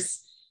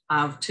neighbors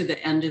to the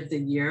end of the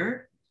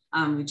year.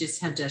 We just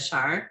had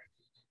Dashar,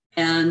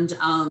 and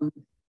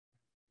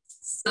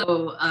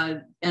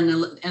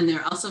and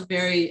they're also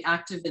very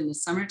active in the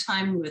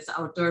summertime with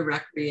outdoor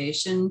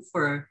recreation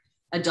for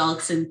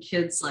adults and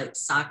kids, like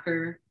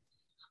soccer.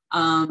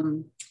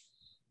 The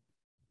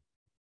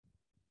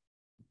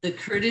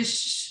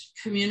Kurdish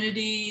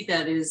community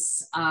that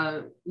is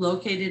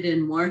located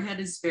in Moorhead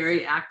is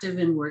very active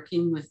in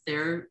working with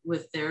the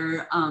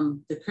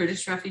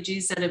Kurdish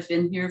refugees that have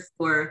been here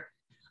for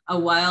a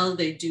while.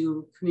 They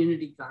do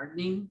community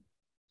gardening.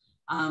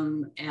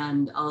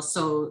 And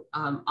also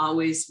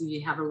always we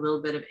have a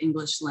little bit of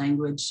English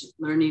language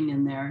learning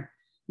in there.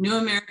 New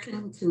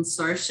American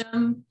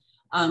Consortium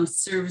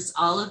serves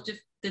all of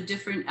the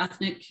different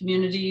ethnic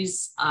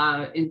communities,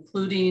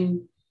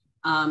 including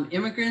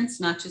immigrants,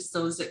 not just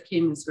those that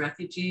came as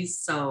refugees.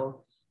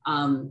 So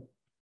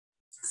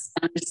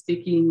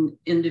Spanish-speaking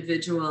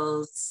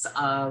individuals,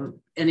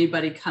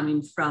 anybody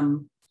coming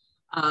from,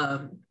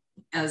 I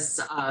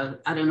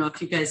don't know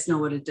if you guys know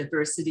what a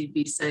diversity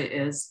visa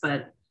is,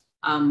 but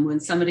when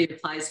somebody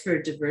applies for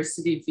a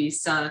diversity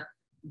visa,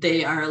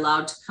 they are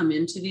allowed to come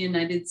into the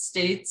United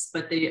States,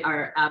 but they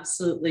are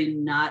absolutely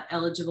not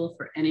eligible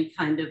for any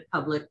kind of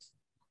public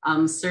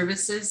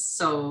services.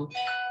 So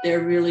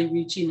they're really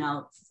reaching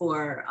out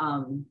for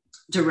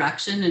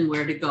direction and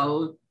where to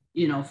go,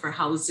 for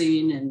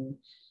housing and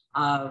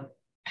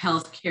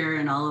healthcare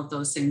and all of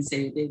those things.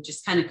 They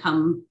just kind of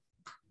come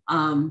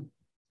on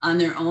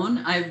their own.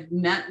 I've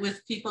met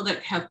with people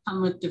that have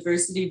come with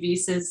diversity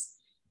visas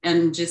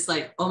and just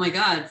like, oh my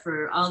God,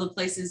 for all the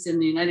places in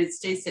the United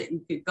States that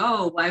you could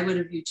go, why would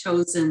have you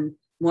chosen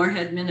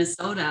Moorhead,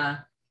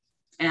 Minnesota?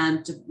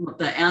 And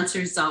the answer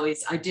is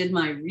always, I did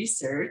my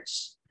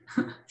research.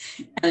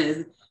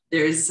 And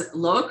there's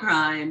low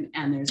crime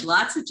and there's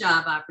lots of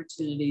job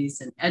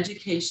opportunities and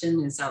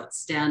education is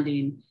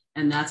outstanding.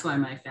 And that's why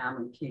my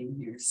family came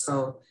here.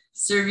 So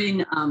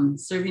serving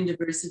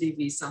diversity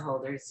visa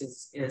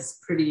holders is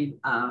pretty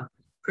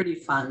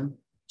fun.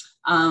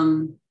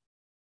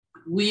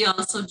 We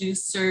also do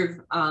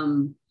serve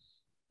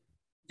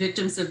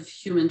victims of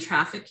human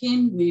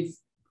trafficking. We've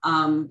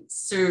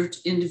served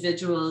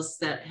individuals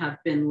that have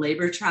been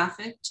labor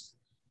trafficked,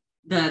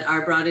 that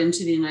are brought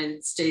into the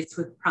United States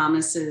with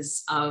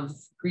promises of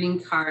green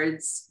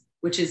cards,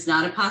 which is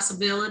not a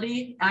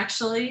possibility,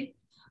 actually.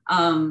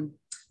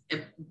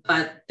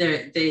 But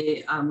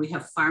we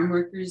have farm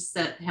workers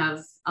that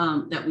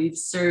we've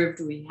served.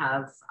 We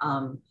have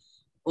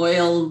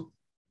oil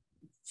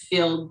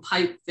field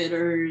pipe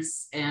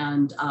fitters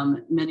and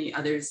many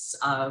others,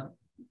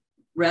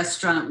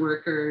 restaurant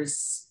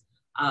workers,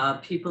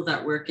 people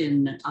that work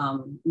in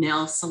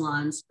nail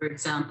salons, for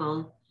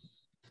example.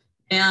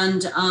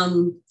 And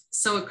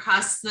so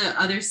across the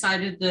other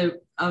side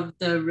of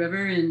the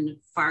river in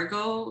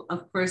Fargo,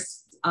 of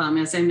course,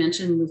 as I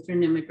mentioned,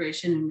 Lutheran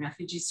Immigration and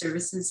Refugee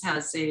Services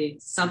has a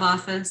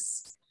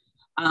sub-office.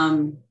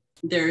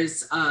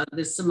 There's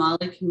the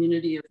Somali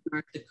community of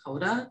North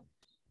Dakota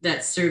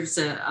that serves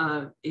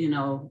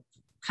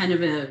kind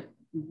of a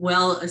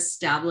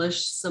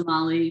well-established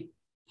Somali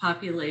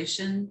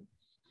population.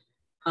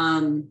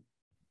 And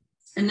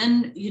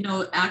then,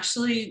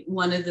 actually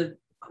one of the,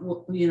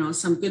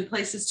 some good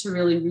places to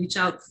really reach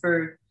out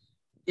for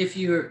if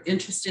you're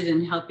interested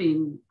in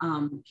helping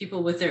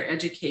people with their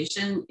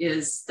education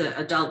is the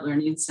adult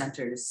learning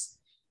centers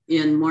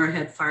in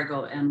Moorhead,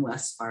 Fargo, and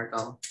West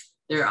Fargo.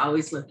 They're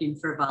always looking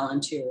for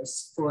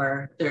volunteers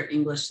for their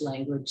English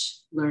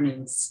language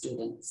learning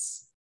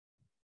students.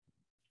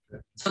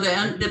 So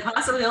the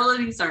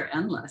possibilities are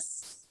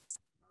endless.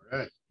 All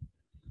right.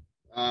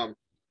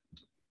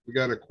 We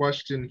got a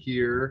question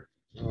here.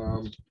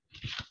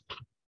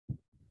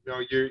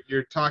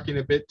 You're talking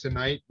a bit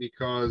tonight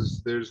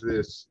because there's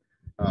this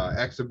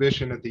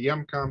exhibition at the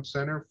Yemcom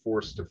Center,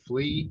 Forced to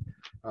Flee.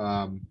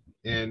 And,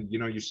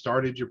 you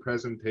started your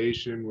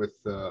presentation with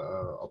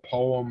a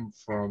poem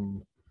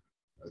from,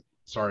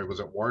 was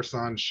it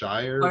Warsan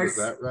Shire? Was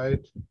that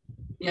right?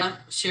 Yeah,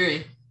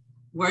 Shiri.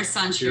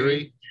 Warsan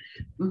Shiri.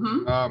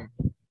 Mm-hmm.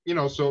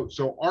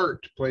 So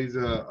art plays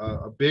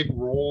a big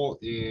role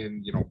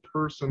in,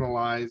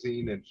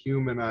 personalizing and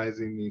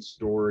humanizing these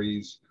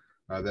stories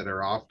that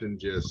are often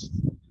just,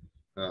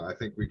 I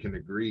think we can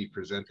agree,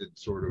 presented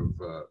sort of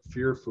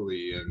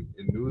fearfully in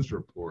news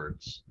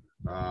reports.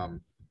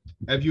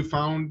 Have you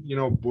found,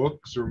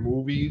 books or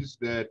movies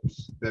that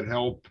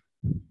help,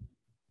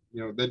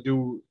 that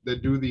do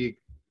the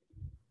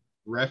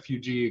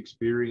refugee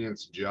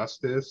experience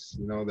justice,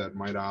 that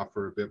might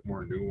offer a bit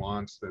more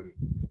nuance than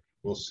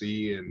we'll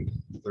see in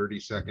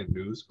 30-second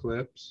news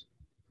clips?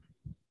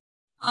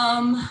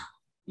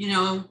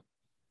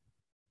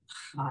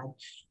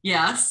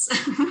 Yes.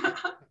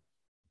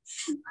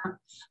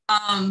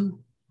 A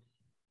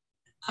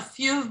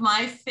few of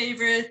my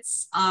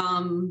favorites,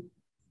 boy,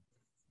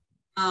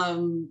 I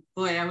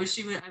wish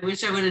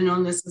I would have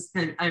known this was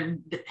good. I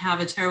have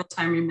a terrible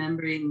time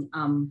remembering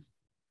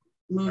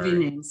movie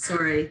names,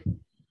 sorry.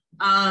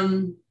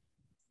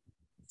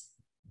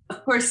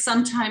 Of course,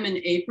 Sometime in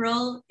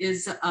April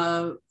is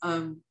a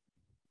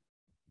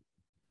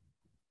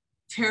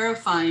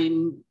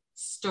terrifying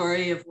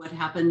story of what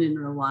happened in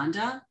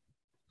Rwanda.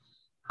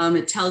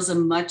 It tells a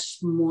much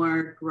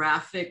more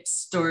graphic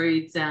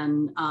story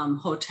than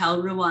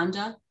Hotel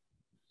Rwanda.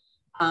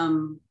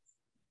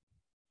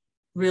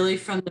 Really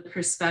from the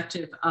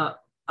perspective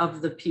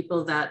of the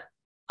people that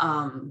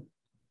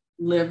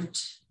lived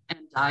and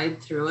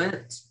died through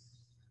it.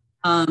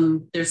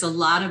 There's a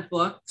lot of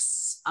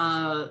books.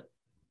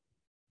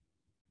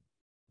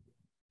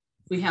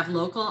 We have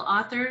local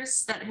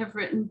authors that have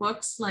written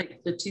books,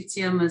 like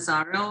Letizia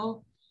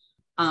Mazzaro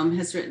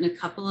has written a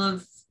couple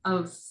of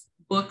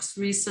books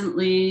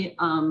recently.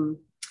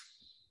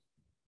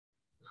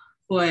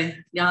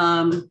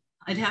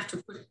 I'd have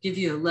to give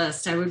you a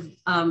list.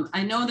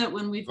 I know that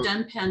when we've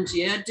done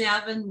Pangea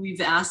Davin,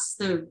 we've asked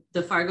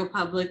the Fargo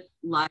Public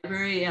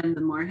Library and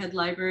the Moorhead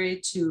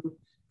Library to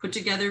put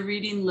together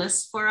reading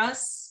lists for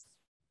us.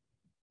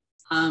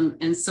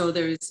 And so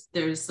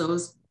there's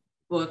those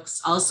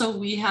books. Also,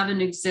 we have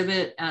an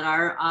exhibit at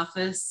our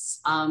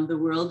office, The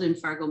World in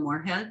Fargo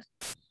Moorhead,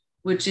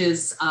 which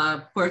is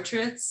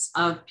portraits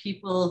of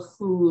people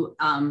who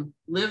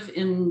live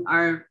in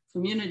our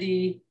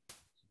community,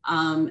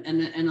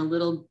 and a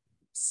little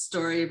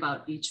story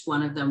about each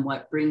one of them,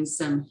 what brings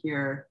them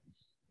here.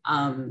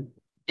 And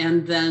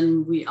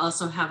then we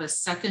also have a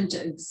second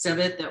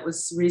exhibit that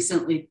was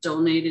recently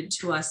donated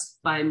to us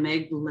by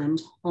Meg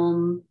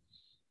Lindholm,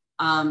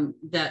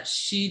 that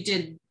she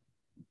did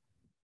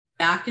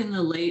back in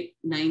the late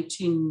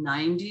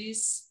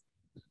 1990s.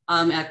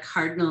 at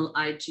Cardinal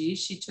IG.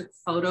 She took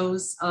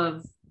photos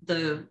of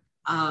the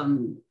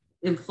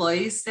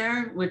employees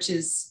there, which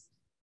is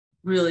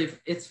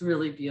it's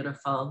really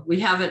beautiful. We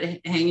have it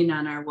hanging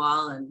on our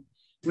wall, and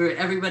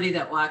everybody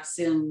that walks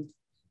in,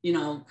 you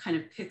know, kind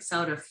of picks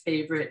out a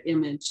favorite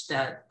image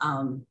that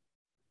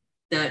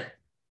that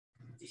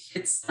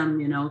hits them,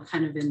 you know,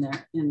 kind of in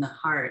the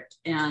heart.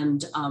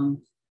 And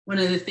one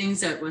of the things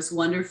that was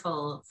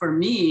wonderful for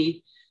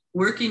me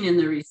working in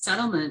the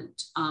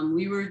resettlement,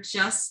 we were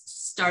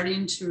just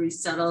starting to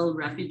resettle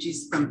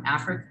refugees from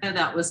Africa.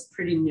 That was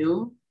pretty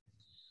new.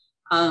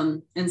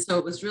 And so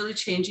it was really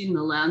changing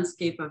the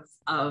landscape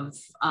of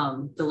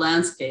the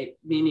landscape,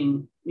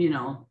 meaning, you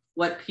know,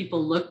 what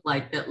people looked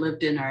like that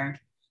lived in our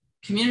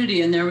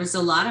community. And there was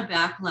a lot of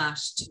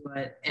backlash to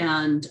it.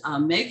 And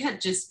Meg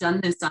had just done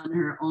this on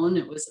her own.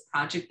 It was a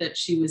project that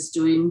she was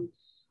doing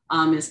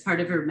as part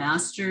of her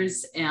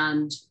master's.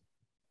 And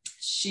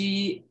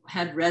she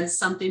had read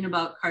something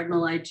about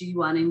Cardinal IG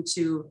wanting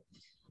to,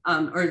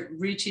 or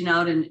reaching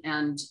out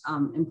and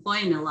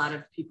employing a lot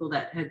of people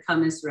that had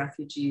come as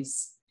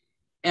refugees.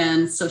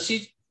 And so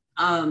she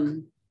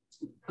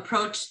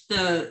approached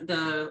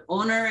the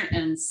owner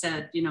and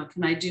said, you know,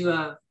 can I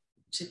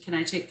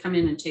come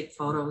in and take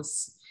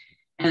photos?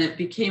 And it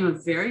became a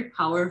very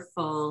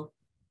powerful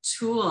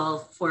tool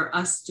for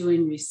us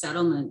doing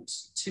resettlement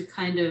to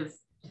kind of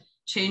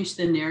change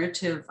the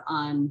narrative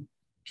on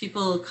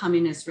people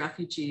coming as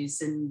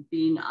refugees and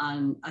being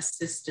on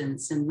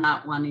assistance and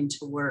not wanting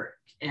to work.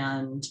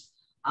 And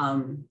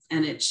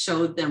it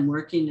showed them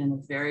working in a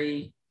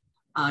very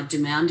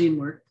demanding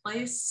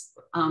workplace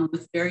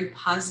with very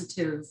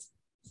positive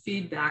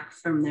feedback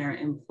from their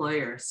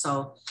employer.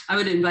 So I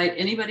would invite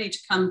anybody to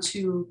come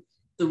to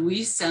the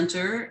WE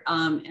Center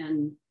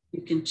and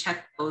you can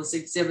check those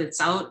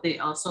exhibits out. They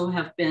also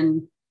have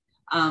been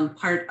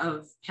part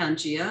of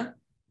Pangea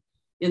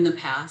in the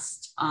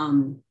past.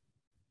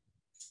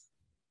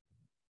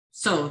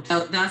 So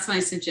that's my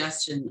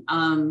suggestion.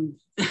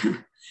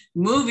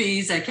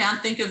 Movies, I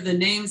can't think of the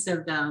names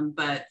of them,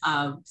 but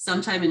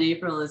Sometime in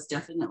April has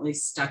definitely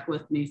stuck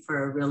with me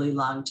for a really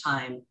long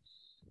time.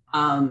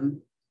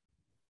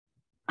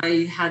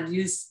 I've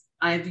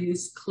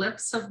used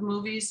clips of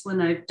movies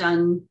when I've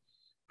done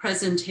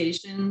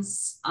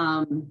presentations.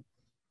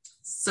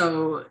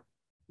 So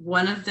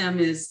one of them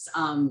is,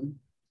 oh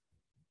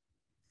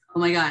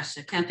my gosh,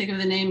 I can't think of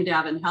the name,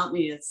 Davin, help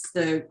me. It's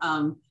the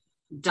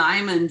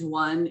diamond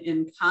one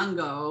in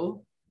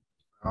Congo.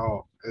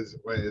 Oh, is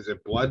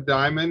it Blood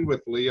Diamond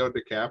with Leo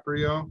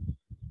DiCaprio?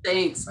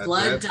 Thanks,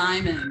 Blood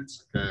Diamond.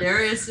 Okay.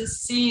 There is a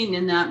scene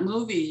in that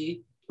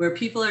movie where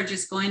people are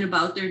just going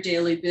about their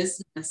daily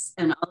business,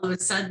 and all of a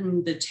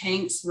sudden the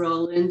tanks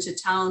roll into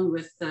town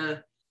with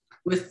the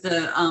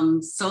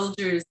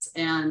soldiers,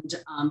 and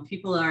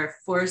people are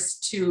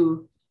forced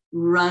to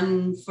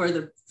run for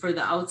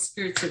the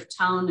outskirts of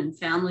town, and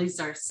families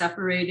are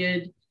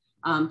separated.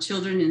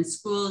 Children in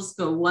schools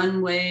go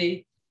one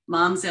way,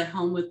 moms at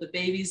home with the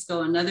babies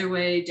go another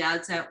way,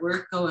 dads at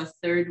work go a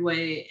third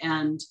way,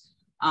 and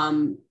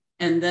then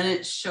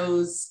it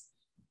shows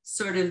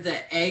sort of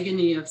the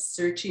agony of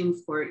searching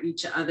for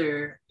each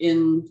other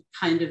in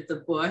kind of the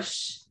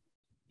bush,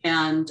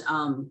 and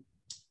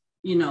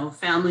you know,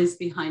 families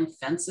behind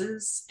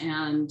fences.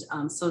 And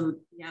so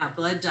yeah,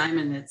 Blood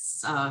Diamond,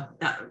 it's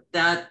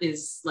that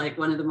is like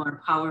one of the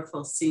more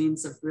powerful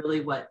scenes of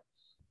really what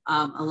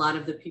a lot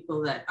of the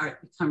people that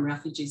become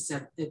refugees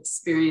have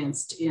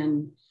experienced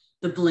in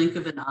the blink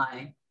of an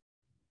eye.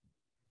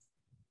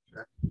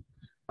 Okay.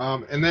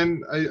 And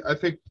then I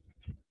think,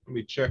 let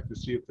me check to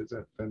see if there's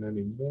been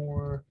any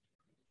more.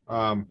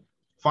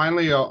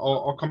 Finally,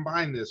 I'll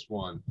combine this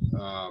one.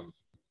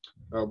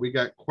 We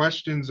got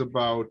questions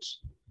about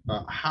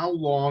how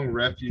long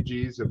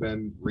refugees have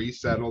been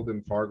resettled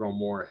in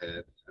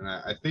Fargo-Moorhead. And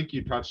I think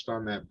you touched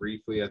on that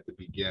briefly at the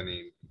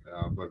beginning,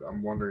 but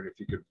I'm wondering if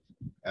you could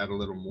add a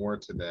little more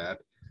to that.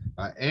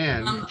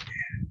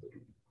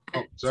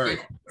 Oh, sorry.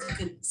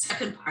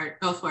 Second part,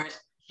 go for it.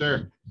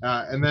 Sure.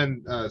 And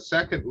then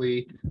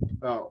secondly,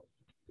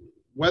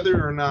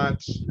 whether or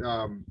not,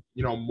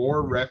 you know,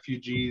 more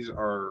refugees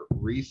are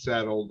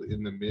resettled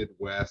in the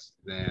Midwest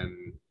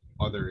than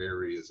other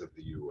areas of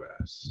the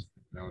U.S.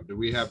 Now, do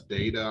we have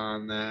data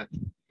on that?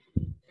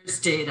 There's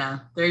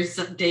data. There's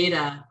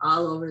data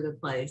all over the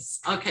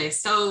place. Okay,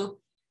 so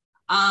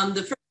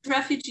the first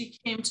refugee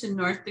came to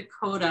North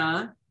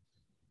Dakota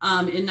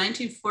in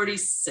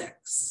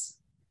 1946,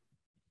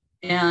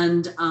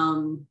 and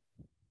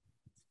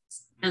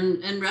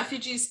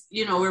refugees,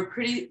 you know,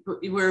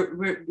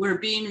 we're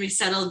being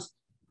resettled,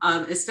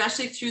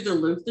 especially through the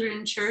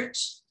Lutheran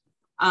Church.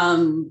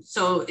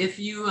 So if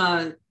you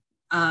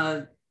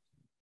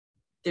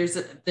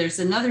there's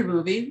another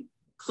movie,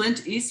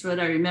 Clint Eastwood.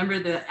 I remember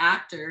the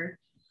actor.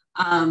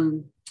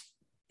 And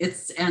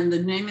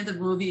the name of the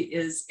movie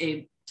is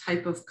A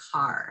Type of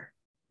Car.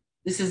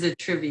 This is a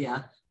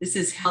trivia. This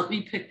is help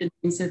me pick the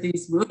names of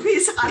these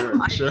movies out of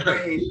my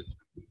brain.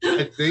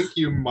 I think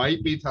you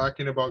might be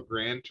talking about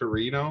Gran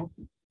Torino.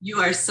 You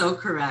are so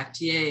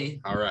correct.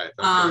 Yay. All right.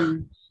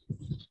 Okay.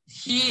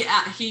 he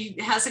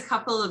has a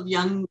couple of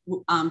young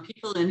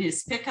people in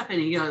his pickup,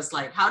 and he goes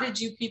like, "How did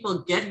you people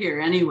get here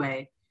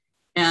anyway?"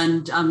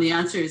 And the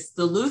answer is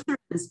the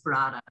Lutherans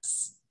brought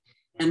us.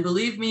 And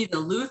believe me, the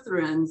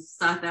Lutherans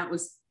thought that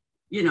was,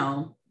 you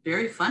know,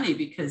 very funny,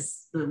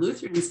 because the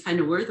Lutherans kind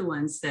of were the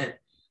ones that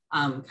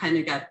kind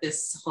of got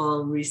this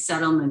whole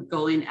resettlement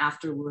going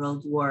after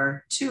World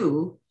War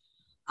II.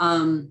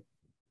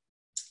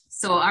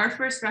 So our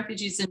first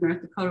refugees in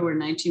North Dakota were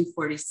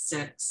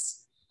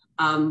 1946.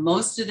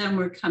 Most of them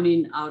were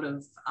coming out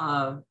of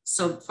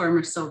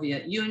former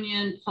Soviet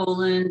Union,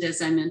 Poland,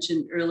 as I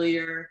mentioned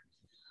earlier.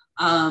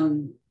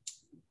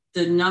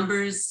 The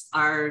numbers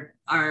are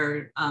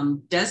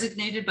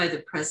designated by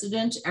the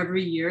president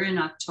every year in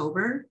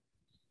October,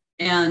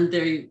 and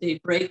they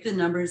break the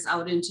numbers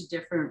out into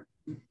different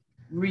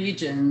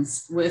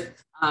regions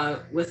with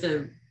a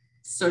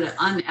sort of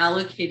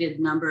unallocated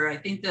number. I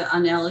think the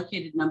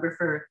unallocated number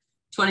for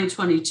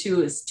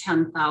 2022 is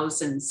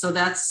 10,000. So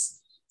that's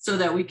so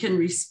that we can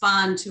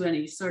respond to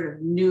any sort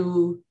of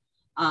new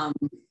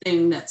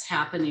thing that's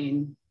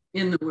happening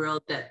in the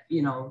world that,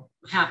 you know,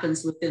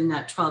 happens within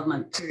that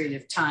 12-month period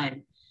of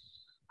time.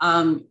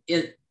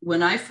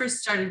 When I first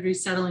started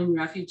resettling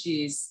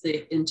refugees,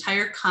 the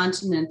entire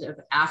continent of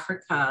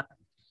Africa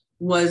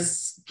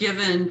was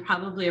given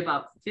probably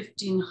about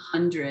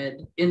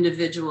 1,500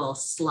 individual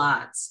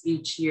slots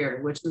each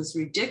year, which was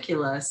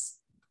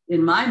ridiculous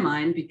in my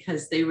mind,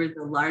 because they were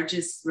the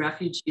largest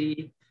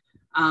refugee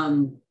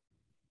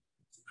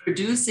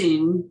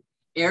producing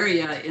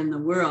area in the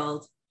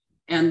world.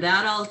 And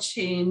that all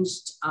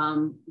changed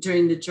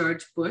during the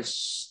George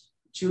Bush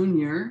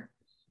Jr.,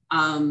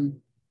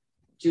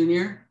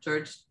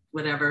 George,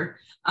 whatever,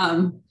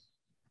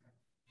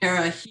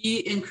 era. He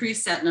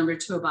increased that number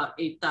to about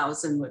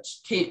 8,000,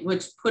 which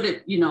put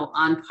it, you know,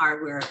 on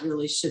par where it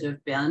really should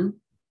have been.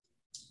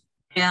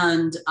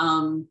 And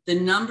the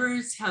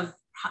numbers have,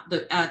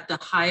 at the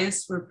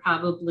highest were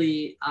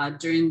probably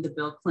during the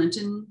Bill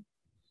Clinton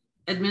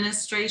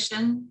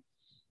administration.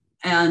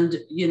 And,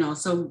 you know,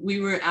 so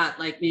we were at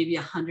like maybe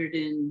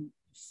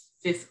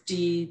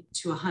 150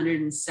 to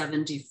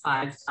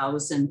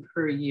 175,000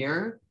 per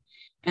year.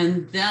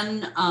 And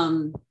then,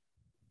 and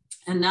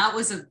that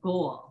was a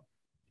goal.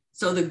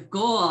 So the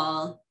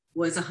goal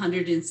was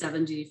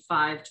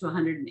 175 to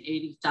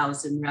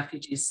 180,000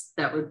 refugees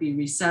that would be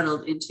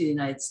resettled into the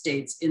United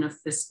States in a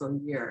fiscal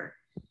year.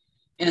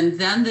 And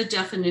then the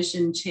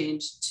definition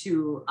changed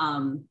to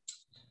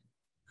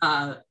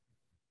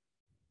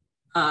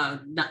a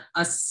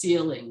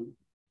ceiling.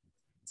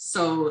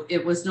 So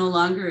it was no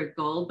longer a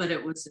goal, but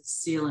it was a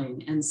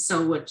ceiling. And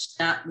so what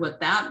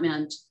that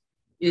meant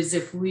is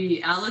if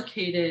we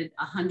allocated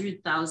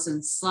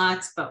 100,000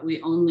 slots, but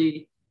we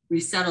only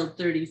resettled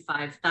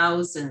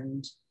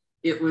 35,000,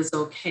 it was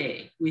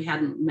okay. We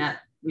hadn't,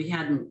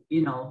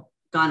 you know,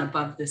 gone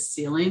above the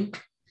ceiling.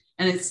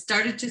 And it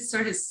started to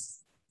sort of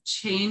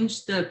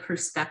change the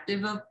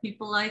perspective of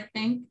people, I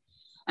think.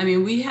 I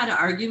mean, we had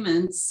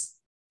arguments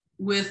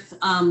with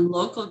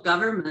local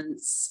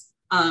governments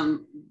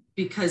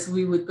because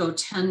we would go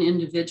 10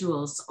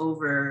 individuals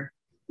over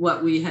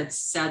what we had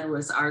said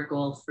was our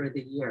goal for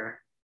the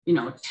year, you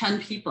know,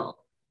 10 people.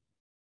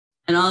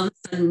 And all of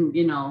a sudden,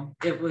 you know,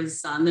 it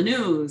was on the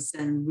news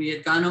and we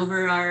had gone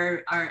over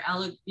our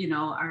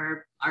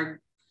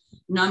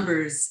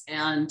numbers,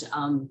 and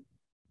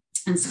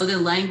so the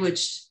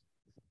language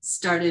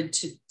started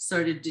to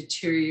sort of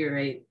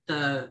deteriorate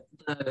the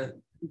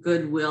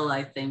goodwill,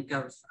 I think,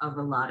 of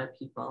a lot of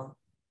people.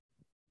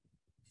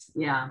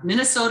 Yeah,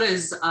 Minnesota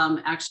is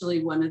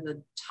actually one of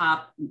the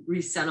top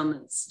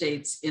resettlement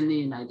states in the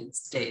United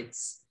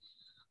States.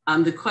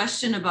 The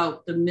question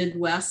about the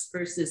Midwest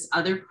versus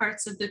other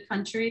parts of the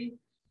country,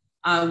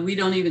 we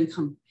don't even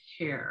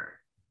compare.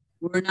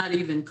 We're not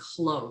even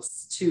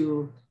close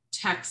to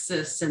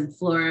Texas and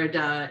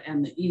Florida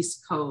and the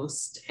East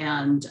Coast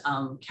and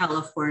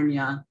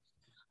California.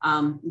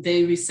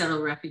 They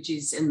resettle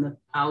refugees in the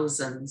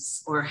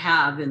thousands, or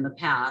have in the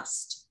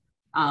past,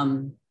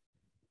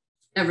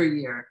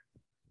 every year.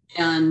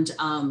 And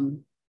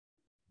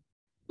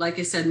like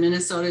I said,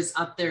 Minnesota is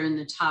up there in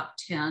the top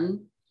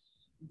 10,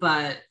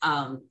 but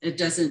it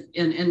doesn't,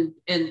 and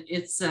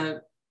it's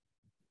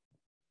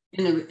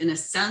in a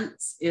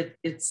sense,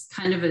 it's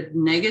kind of a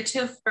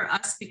negative for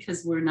us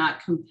because we're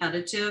not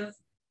competitive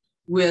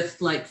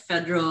with like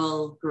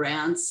federal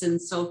grants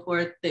and so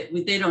forth.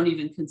 They don't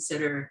even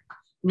consider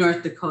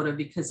North Dakota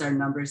because our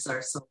numbers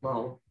are so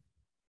low.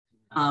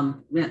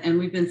 And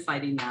we've been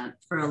fighting that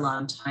for a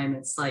long time.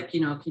 It's like,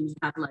 you know, can you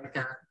have like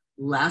a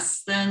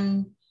less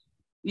than,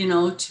 you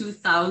know,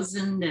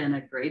 2,000 and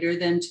a greater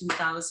than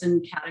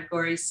 2,000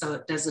 category, so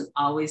it doesn't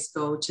always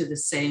go to the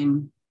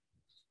same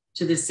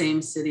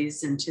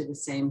cities and to the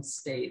same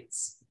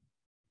states.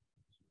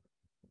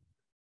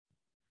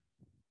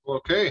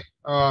 Okay,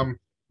 got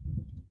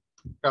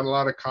a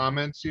lot of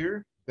comments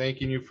here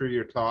thanking you for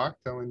your talk,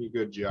 telling you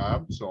good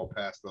job, so I'll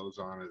pass those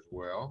on as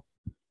well.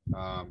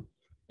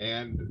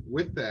 And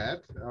with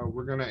that,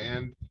 we're going to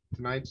end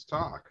tonight's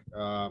talk.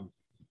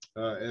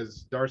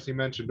 As Darci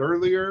mentioned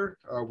earlier,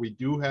 we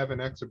do have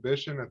an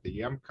exhibition at the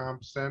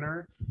MComp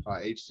Center,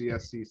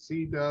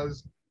 HCSCC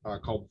does,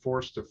 called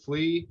Forced to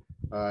Flee.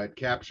 It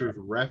captures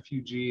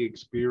refugee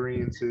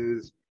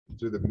experiences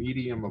through the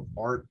medium of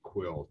art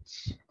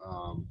quilts.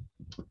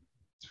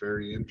 It's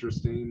very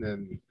interesting,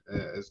 and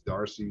as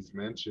Darci's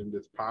mentioned,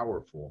 it's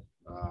powerful.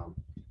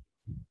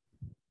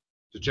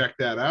 To check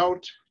that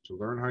out, to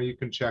learn how you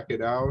can check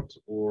it out,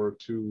 or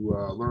to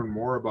learn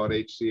more about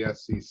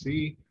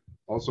HCSCC,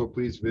 also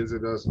please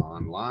visit us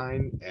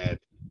online at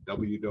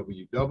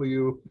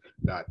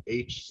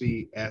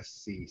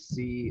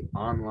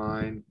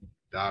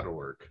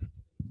www.hcscconline.org.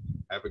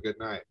 Have a good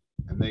night,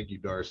 and thank you,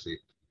 Darci.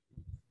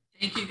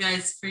 Thank you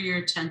guys for your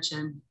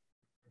attention.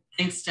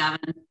 Thanks,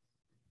 Davin.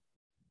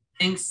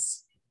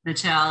 Thanks,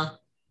 Michelle.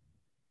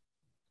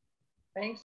 Thanks.